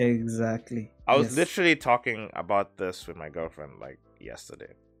 Exactly. I was literally talking about this with my girlfriend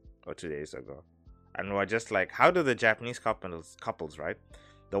yesterday or 2 days ago, and we were just like, how do the Japanese couples, right?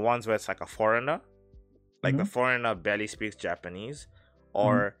 The ones where it's like a foreigner, the foreigner barely speaks Japanese,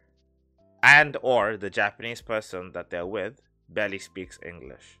 or the Japanese person that they're with barely speaks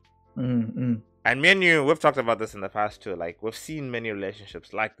English. And me and you, we've talked about this in the past too. We've seen many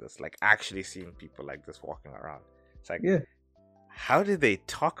relationships like this, actually seen people like this walking around. It's how do they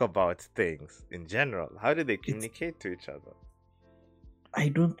talk about things in general? How do they communicate to each other? I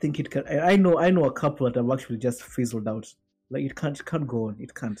don't think it can. I know a couple that have actually just fizzled out. It can't go on.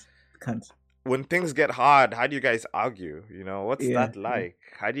 It can't. When things get hard, how do you guys argue? What's that like?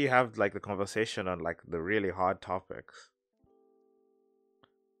 How do you have the conversation on the really hard topics?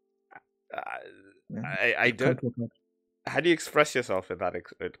 Yeah, I it don't. can't work out. How do you express yourself in that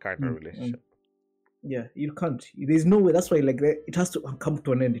kind of Mm, relationship? yeah, you can't. There's no way. That's why, like, it has to come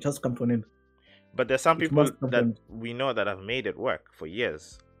to an end. It has to come to an end. But there's some It people must come to that an end. we know that have made it work for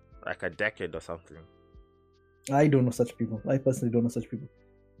years, like a decade or something. I don't know such people. I personally don't know such people.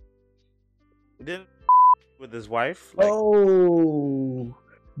 Then with his wife, like Oh,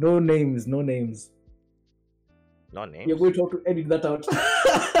 no names, no names. no names. You're going to have to edit that out.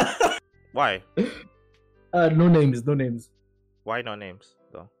 Why? No names, no names. Why no names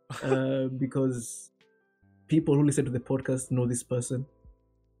though? Because people who listen to the podcast know this person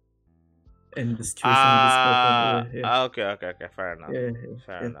and the situation with this person. Yeah, Okay. Fair enough. yeah,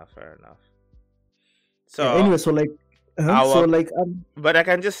 Fair yeah. enough. Yeah, So anyway, so like, but I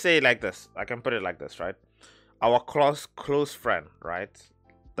can just say like this. I can put it like this, right? Our close friend, right?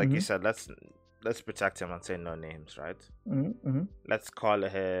 Like you said, let's protect him and say no names, right? Let's call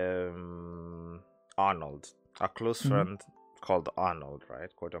him Arnold. Our close friend called Arnold,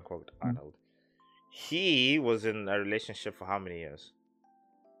 right? Quote unquote Arnold. He was in a relationship for how many years?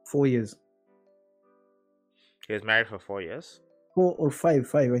 4 years. He was married for 4 years. 4 or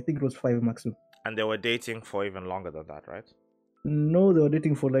 5. I think it was 5 maximum. And they were dating for even longer than that, right? No, they were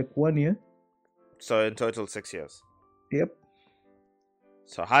dating for like 1 year. So in total 6 years. Yep.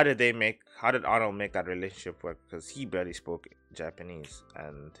 So how did Arnold make that relationship work? Because he barely spoke Japanese,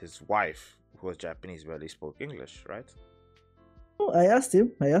 and his wife, who was Japanese, barely spoke English, right? Oh, I asked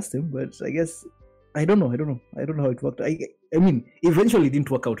him, but I guess I don't know. I don't know how it worked. I mean, eventually it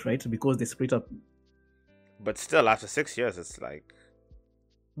didn't work out, right? Because they split up. But still, after 6 years, it's like,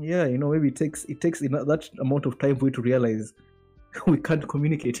 yeah, maybe it takes that amount of time for you to realize we can't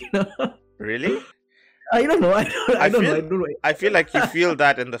communicate. Really? I don't know. I don't know. I feel like you feel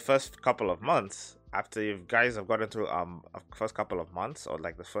that in the first couple of months, after you guys have gotten through a first couple of months, or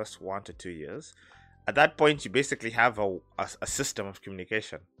like the first 1 to 2 years. At that point, you basically have a system of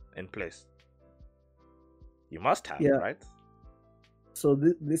communication in place. You must have, right? So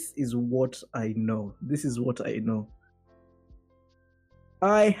this is what I know.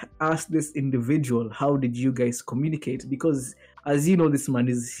 I asked this individual, how did you guys communicate? Because as you know, this man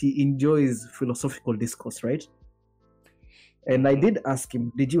he enjoys philosophical discourse, right? And I did ask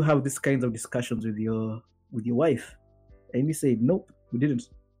him, did you have these kinds of discussions with your wife? And he said, nope, we didn't.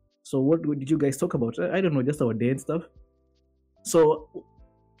 So what did you guys talk about? I don't know, just our day and stuff. So,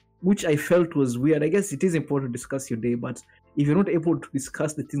 which I felt was weird. I guess it is important to discuss your day, but if you're not able to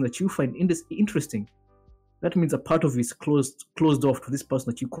discuss the things that you find interesting, that means a part of you is closed off to this person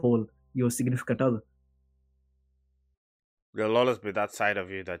that you call your significant other. There'll always be that side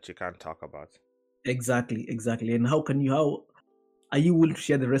of you that you can't talk about. Exactly. And how are you willing to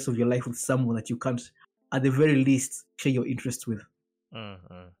share the rest of your life with someone that you can't, at the very least, share your interests with?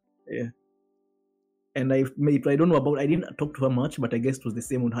 Yeah. And I don't know I didn't talk to her much, but I guess it was the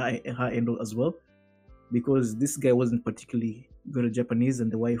same on her end as well, because this guy wasn't particularly good at Japanese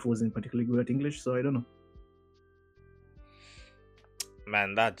and the wife wasn't particularly good at English, so I don't know.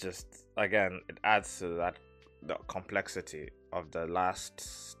 Man, that just, again, it adds to the complexity of the last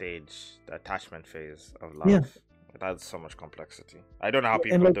stage, the attachment phase of love. Yeah. It adds so much complexity. I don't know how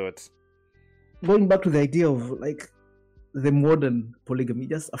people do it. Going back to the idea of like the modern polygamy,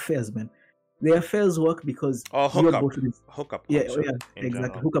 just affairs, man. The affairs work because hookup culture. Exactly.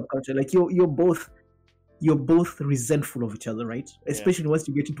 General. Hookup culture. Like you're both resentful of each other, right? Especially once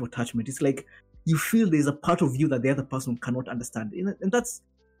you get into attachment. It's like you feel there's a part of you that the other person cannot understand. And that's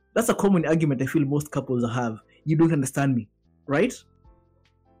a common argument I feel most couples have. You don't understand me, right?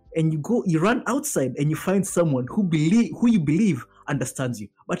 And you run outside and you find someone who you believe understands you.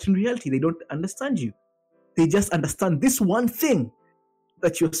 But in reality, they don't understand you. They just understand this one thing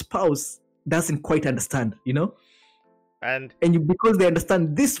that your spouse doesn't quite understand, And because they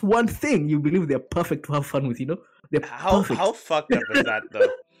understand this one thing, you believe they're perfect to have fun with, They're how fucked up is that though?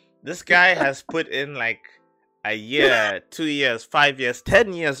 This guy has put in like a year, 2 years, 5 years,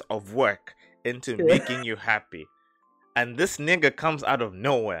 10 years of work into making you happy. And this nigga comes out of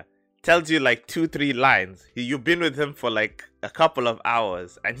nowhere, tells you like 2-3 lines. You've been with him for like a couple of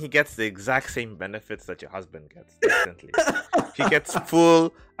hours, and he gets the exact same benefits that your husband gets instantly. He gets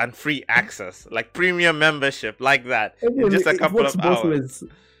full and free access, like premium membership, like that, in just a couple of hours.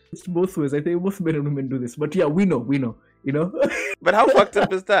 It's both ways. I think both men and women do this, but yeah, we know, But how fucked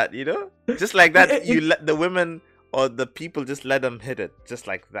up is that, Just like that, you let the women or the people just let them hit it, just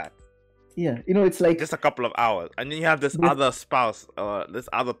like that. Yeah, it's like just a couple of hours, and then you have this other spouse or this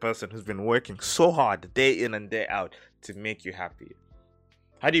other person who's been working so hard day in and day out to make you happy.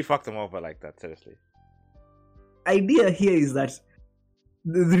 How do you fuck them over like that? Seriously. Idea here is that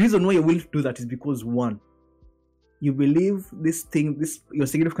the reason why you're willing to do that is because one, you believe this thing, this your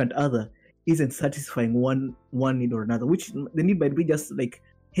significant other isn't satisfying one need or another, which the need might be just like,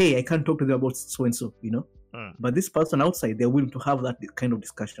 hey, I can't talk to them about so and so, but this person outside, they're willing to have that kind of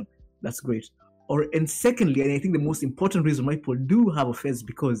discussion. That's great. And secondly, and I think the most important reason why people do have affairs is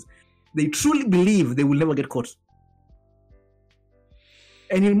because they truly believe they will never get caught.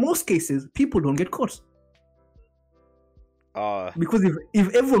 And in most cases, people don't get caught. Because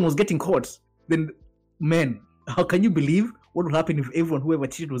if everyone was getting caught, then, man, how can you believe what would happen if everyone, whoever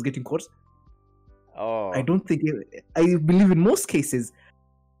cheated, was getting caught? I don't think... I believe in most cases,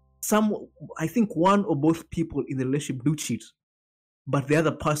 I think one or both people in the relationship do cheat, but the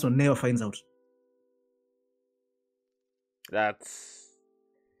other person never finds out. That's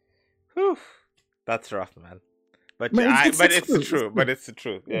rough, man. But it's true. But it's the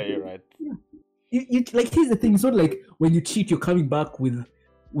truth. Yeah, you're right. Yeah. You like, here's the thing. It's not like when you cheat, you're coming back with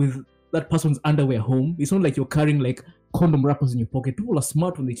that person's underwear home. It's not like you're carrying like condom wrappers in your pocket. People are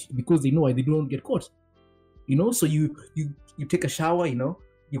smart when they cheat because they know why they don't get caught. So you take a shower.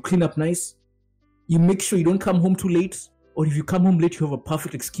 You clean up nice. You make sure you don't come home too late, or if you come home late, you have a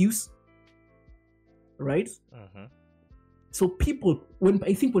perfect excuse. Right? Mm-hmm. So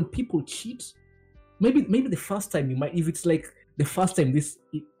when people cheat, maybe the first time you might, if it's like the first time this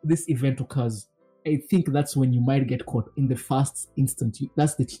event occurs, I think that's when you might get caught in the first instant.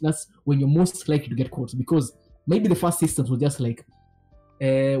 That's when you're most likely to get caught, because maybe the first instance was just like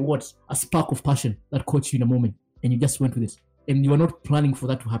a spark of passion that caught you in a moment, and you just went with it, and you are not planning for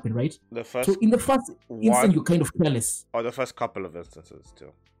that to happen, right? So in the first instant, you're kind of careless. Or the first couple of instances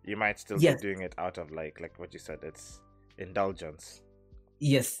too. You might still be doing it out of like what you said. It's indulgence.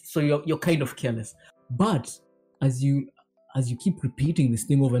 Yes, so you're kind of careless, but as you keep repeating this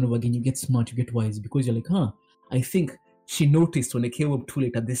thing over and over again, you get smart, you get wise, because you're like, I think she noticed when I came up too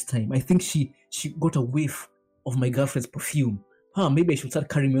late at this time. I think she got a whiff of my girlfriend's perfume. Maybe I should start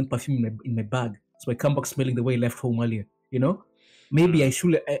carrying my own perfume in my bag, so I come back smelling the way I left home earlier. Maybe I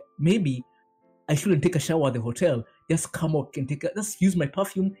shouldn't take a shower at the hotel. Just come out and just use my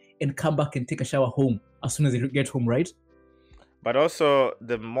perfume and come back and take a shower home as soon as I get home, right? But also,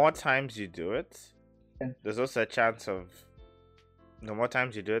 the more times you do it, there's also a chance of, the more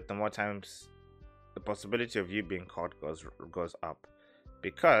times you do it, the more times the possibility of you being caught goes up.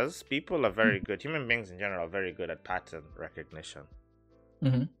 Because people are very good, human beings in general are very good at pattern recognition.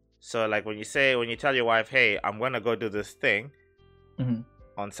 Mm-hmm. So like when you tell your wife, hey, I'm going to go do this thing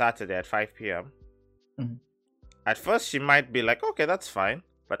on Saturday at 5 p.m. Mm-hmm. At first she might be like, okay, that's fine.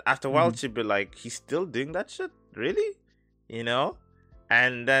 But after a while she'll be like, he's still doing that shit? Really?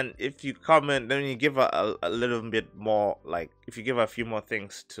 And then if you come in, then you give her a little bit more, like, if you give her a few more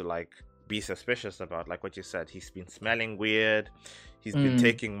things to, like, be suspicious about, like what you said, he's been smelling weird, he's been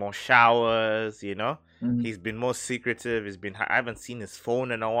taking more showers, he's been more secretive, I haven't seen his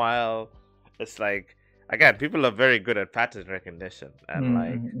phone in a while. It's like, again, people are very good at pattern recognition, and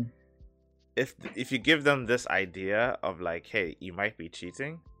like, if you give them this idea of like, hey, you might be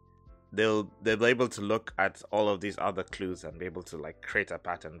cheating, they'll be able to look at all of these other clues and be able to like create a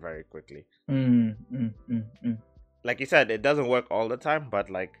pattern very quickly. Like you said, it doesn't work all the time, but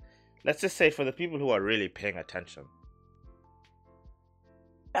like, let's just say for the people who are really paying attention.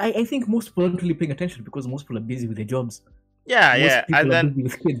 I think most people aren't really paying attention because most people are busy with their jobs. Yeah, and then busy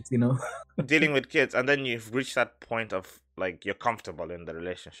with kids, dealing with kids, and then you've reached that point of like you're comfortable in the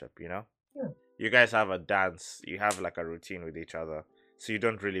relationship, Yeah. You guys have a dance, you have like a routine with each other. So you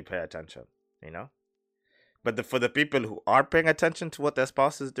don't really pay attention, But for the people who are paying attention to what their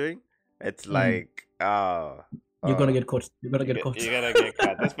spouse is doing, it's like, you're gonna get caught. You're gonna get caught. You're gonna get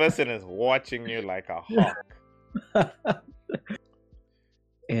caught. This person is watching you like a hawk.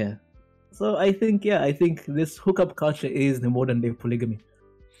 Yeah. So I think this hookup culture is the modern day polygamy.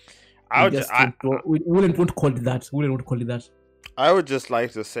 We wouldn't want to call it that. I would just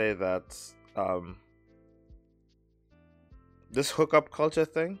like to say that this hookup culture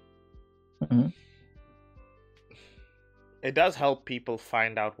thing, it does help people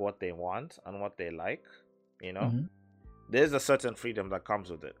find out what they want and what they like, There's a certain freedom that comes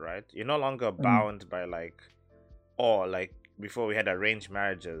with it, right? You're no longer bound by like before we had arranged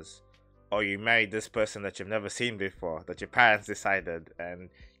marriages, or you married this person that you've never seen before, that your parents decided, and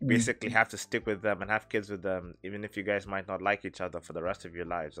you basically have to stick with them and have kids with them, even if you guys might not like each other for the rest of your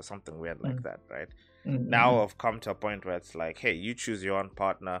lives, or something weird like that, right? Now I've come to a point where it's like, hey, you choose your own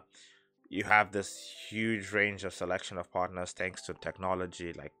partner. You have this huge range of selection of partners thanks to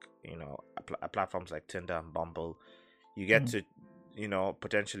technology, like, platforms like Tinder and Bumble. You get to,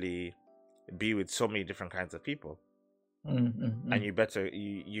 potentially be with so many different kinds of people. and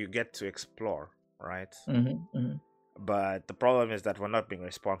you get to explore, right? Mm-hmm. But the problem is that we're not being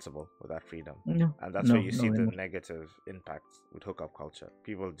responsible with that freedom, No, and that's where no, you no, see we're the not. negative impacts with hookup culture.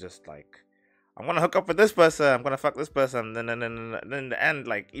 People just like, I'm gonna hook up with this person, I'm gonna fuck this person, then in the end,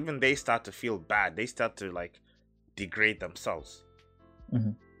 like even they start to feel bad. They start to like degrade themselves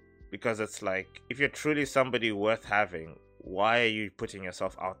Mm-hmm. because it's like, if you're truly somebody worth having, why are you putting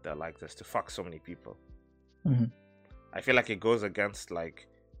yourself out there like this to fuck so many people? Mm-hmm. I feel like it goes against like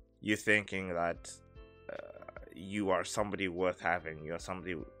you thinking that you are somebody worth having, you're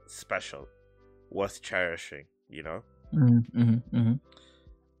somebody special, worth cherishing, you know? Mm-hmm.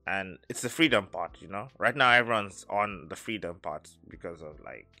 And it's the freedom part, you know? Right now, everyone's on the freedom part because of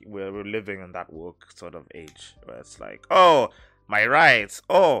like, we're living in that woke sort of age where it's like, oh, my rights,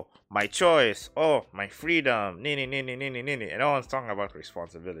 oh, my choice, oh, my freedom, nini, nini, nini, nini. And no one's talking about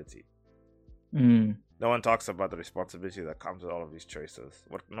responsibility. Mm. No one talks about the responsibility that comes with all of these choices.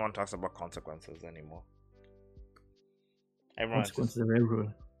 No one talks about consequences anymore. Everyone's just, Consequences are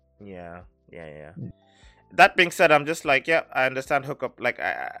everywhere. yeah. Yeah. That being said, I'm just like, yeah, I understand hookup. Like,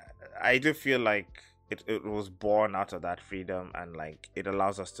 I do feel like it was born out of that freedom, and like it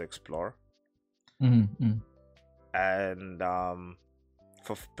allows us to explore. Mm-hmm. And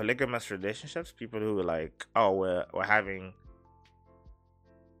for polygamous relationships, people who are like, oh, we're having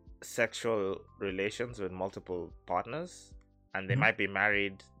sexual relations with multiple partners, and they Mhm. might be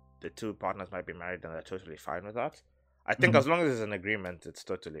married. The two partners might be married, and they're totally fine with that. I think Mhm. as long as there's an agreement, it's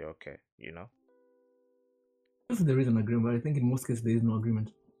totally okay. You know. If there is an agreement, I think in most cases there is no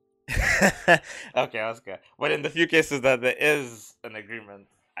agreement. Okay, Oscar. But in the few cases that there is an agreement,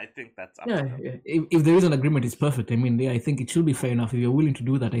 I think that's up to Yeah, them. yeah. If there is an agreement, it's perfect. I mean, yeah, I think it should be fair enough. If you're willing to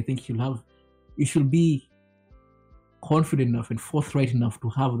do that, I think you should be confident enough and forthright enough to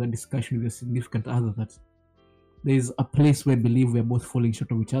have that discussion with your significant other that there is a place where I believe we are both falling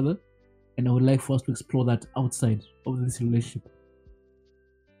short of each other, and I would like for us to explore that outside of this relationship.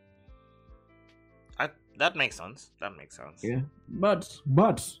 That makes sense. That makes sense. Yeah, but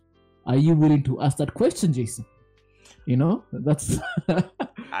are you willing to ask that question, Jason? You know, that's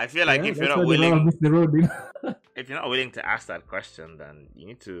I feel like yeah, if you're that's not why the rubber willing, meets the road. You know? if you're not willing to ask that question, then you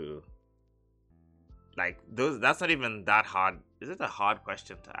need to like those. That's not even that hard. Is it a hard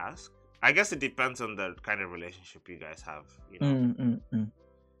question to ask? I guess it depends on the kind of relationship you guys have, you know.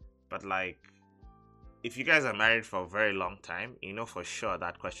 But like, if you guys are married for a very long time, you know for sure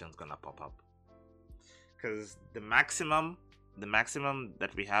that question's gonna pop up. Because the maximum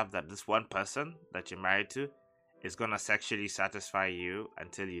that we have, that this one person that you're married to is gonna sexually satisfy you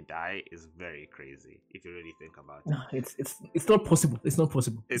until you die, is very crazy if you really think about it. No, it's not possible. It's not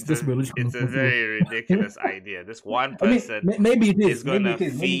possible. It's just biologically It's not a possible. very ridiculous idea. This one I mean, person maybe it is is. Maybe gonna it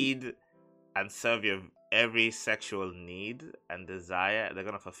is. Maybe. feed and serve your every sexual need and desire. They're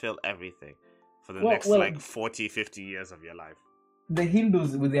gonna fulfill everything for the next Well, like 40-50 years of your life. the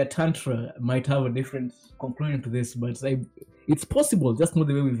Hindus with their tantra might have a different conclusion to this, but it's possible, just not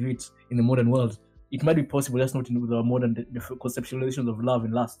the way we view it in the modern world. It might be possible, just not with our modern conceptualizations of love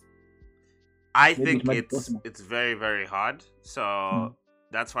and lust. I Maybe it think might be possible. it's very, very hard. So Mm.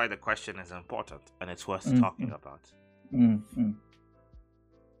 that's why the question is important and it's worth Mm, talking about.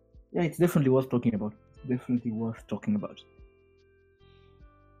 Yeah, it's definitely worth talking about. Definitely worth talking about.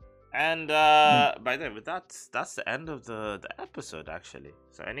 And by the way, that's the end of the episode actually.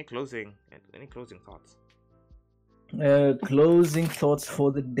 So any closing thoughts? Closing thoughts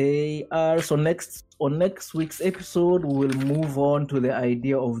for the day are, so next week's episode we will move on to the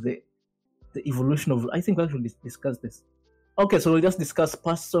idea of the evolution of, I think we actually discussed this. Okay, so we'll just discuss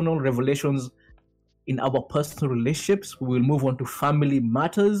personal revelations in our personal relationships. We will move on to family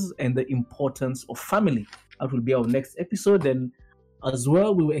matters and the importance of family. That will be our next episode. And as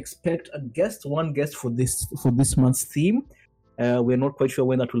well, we will expect one guest for this month's theme. We're not quite sure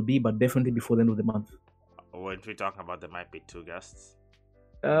when that will be, but definitely before the end of the month. When we're talking about, there might be two guests.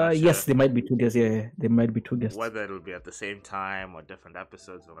 Yes, there might be two guests. Yeah, there might be two guests. Whether it'll be at the same time or different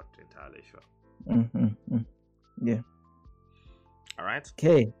episodes, we're not entirely sure. Yeah. All right.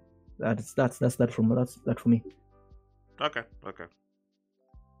 Okay, that's that for me. Okay.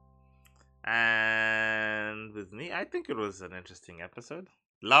 And with me, I think it was an interesting episode.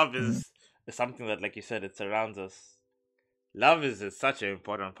 Love is something that, like you said, it surrounds us. Love is such an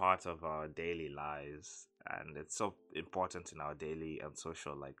important part of our daily lives, and it's so important in our daily and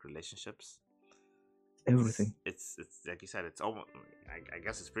social like relationships. Everything. It's like you said, it's almost, I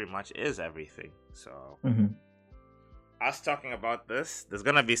guess it's pretty much is everything. So us talking about this, there's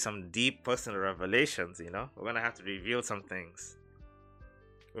gonna be some deep personal revelations. You know, we're gonna have to reveal some things.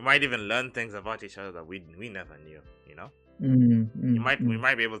 We might even learn things about each other that we never knew. You know, we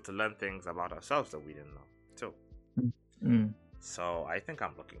might be able to learn things about ourselves that we didn't know too. So I think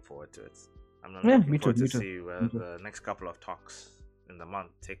I'm looking forward to it. I'm looking forward to see where the next couple of talks in the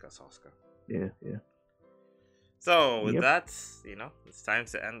month take us, Oscar. Yeah. So with that, it's time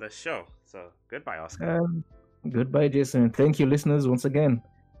to end the show. So goodbye, Oscar. Goodbye, Jason. Thank you, listeners, once again.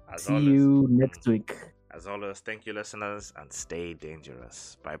 See always, you next week. As always, thank you, listeners, and stay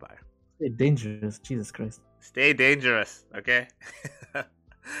dangerous. Bye-bye. Stay dangerous. Jesus Christ. Stay dangerous, okay?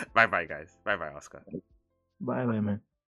 Bye-bye, guys. Bye-bye, Oscar. Bye-bye, man.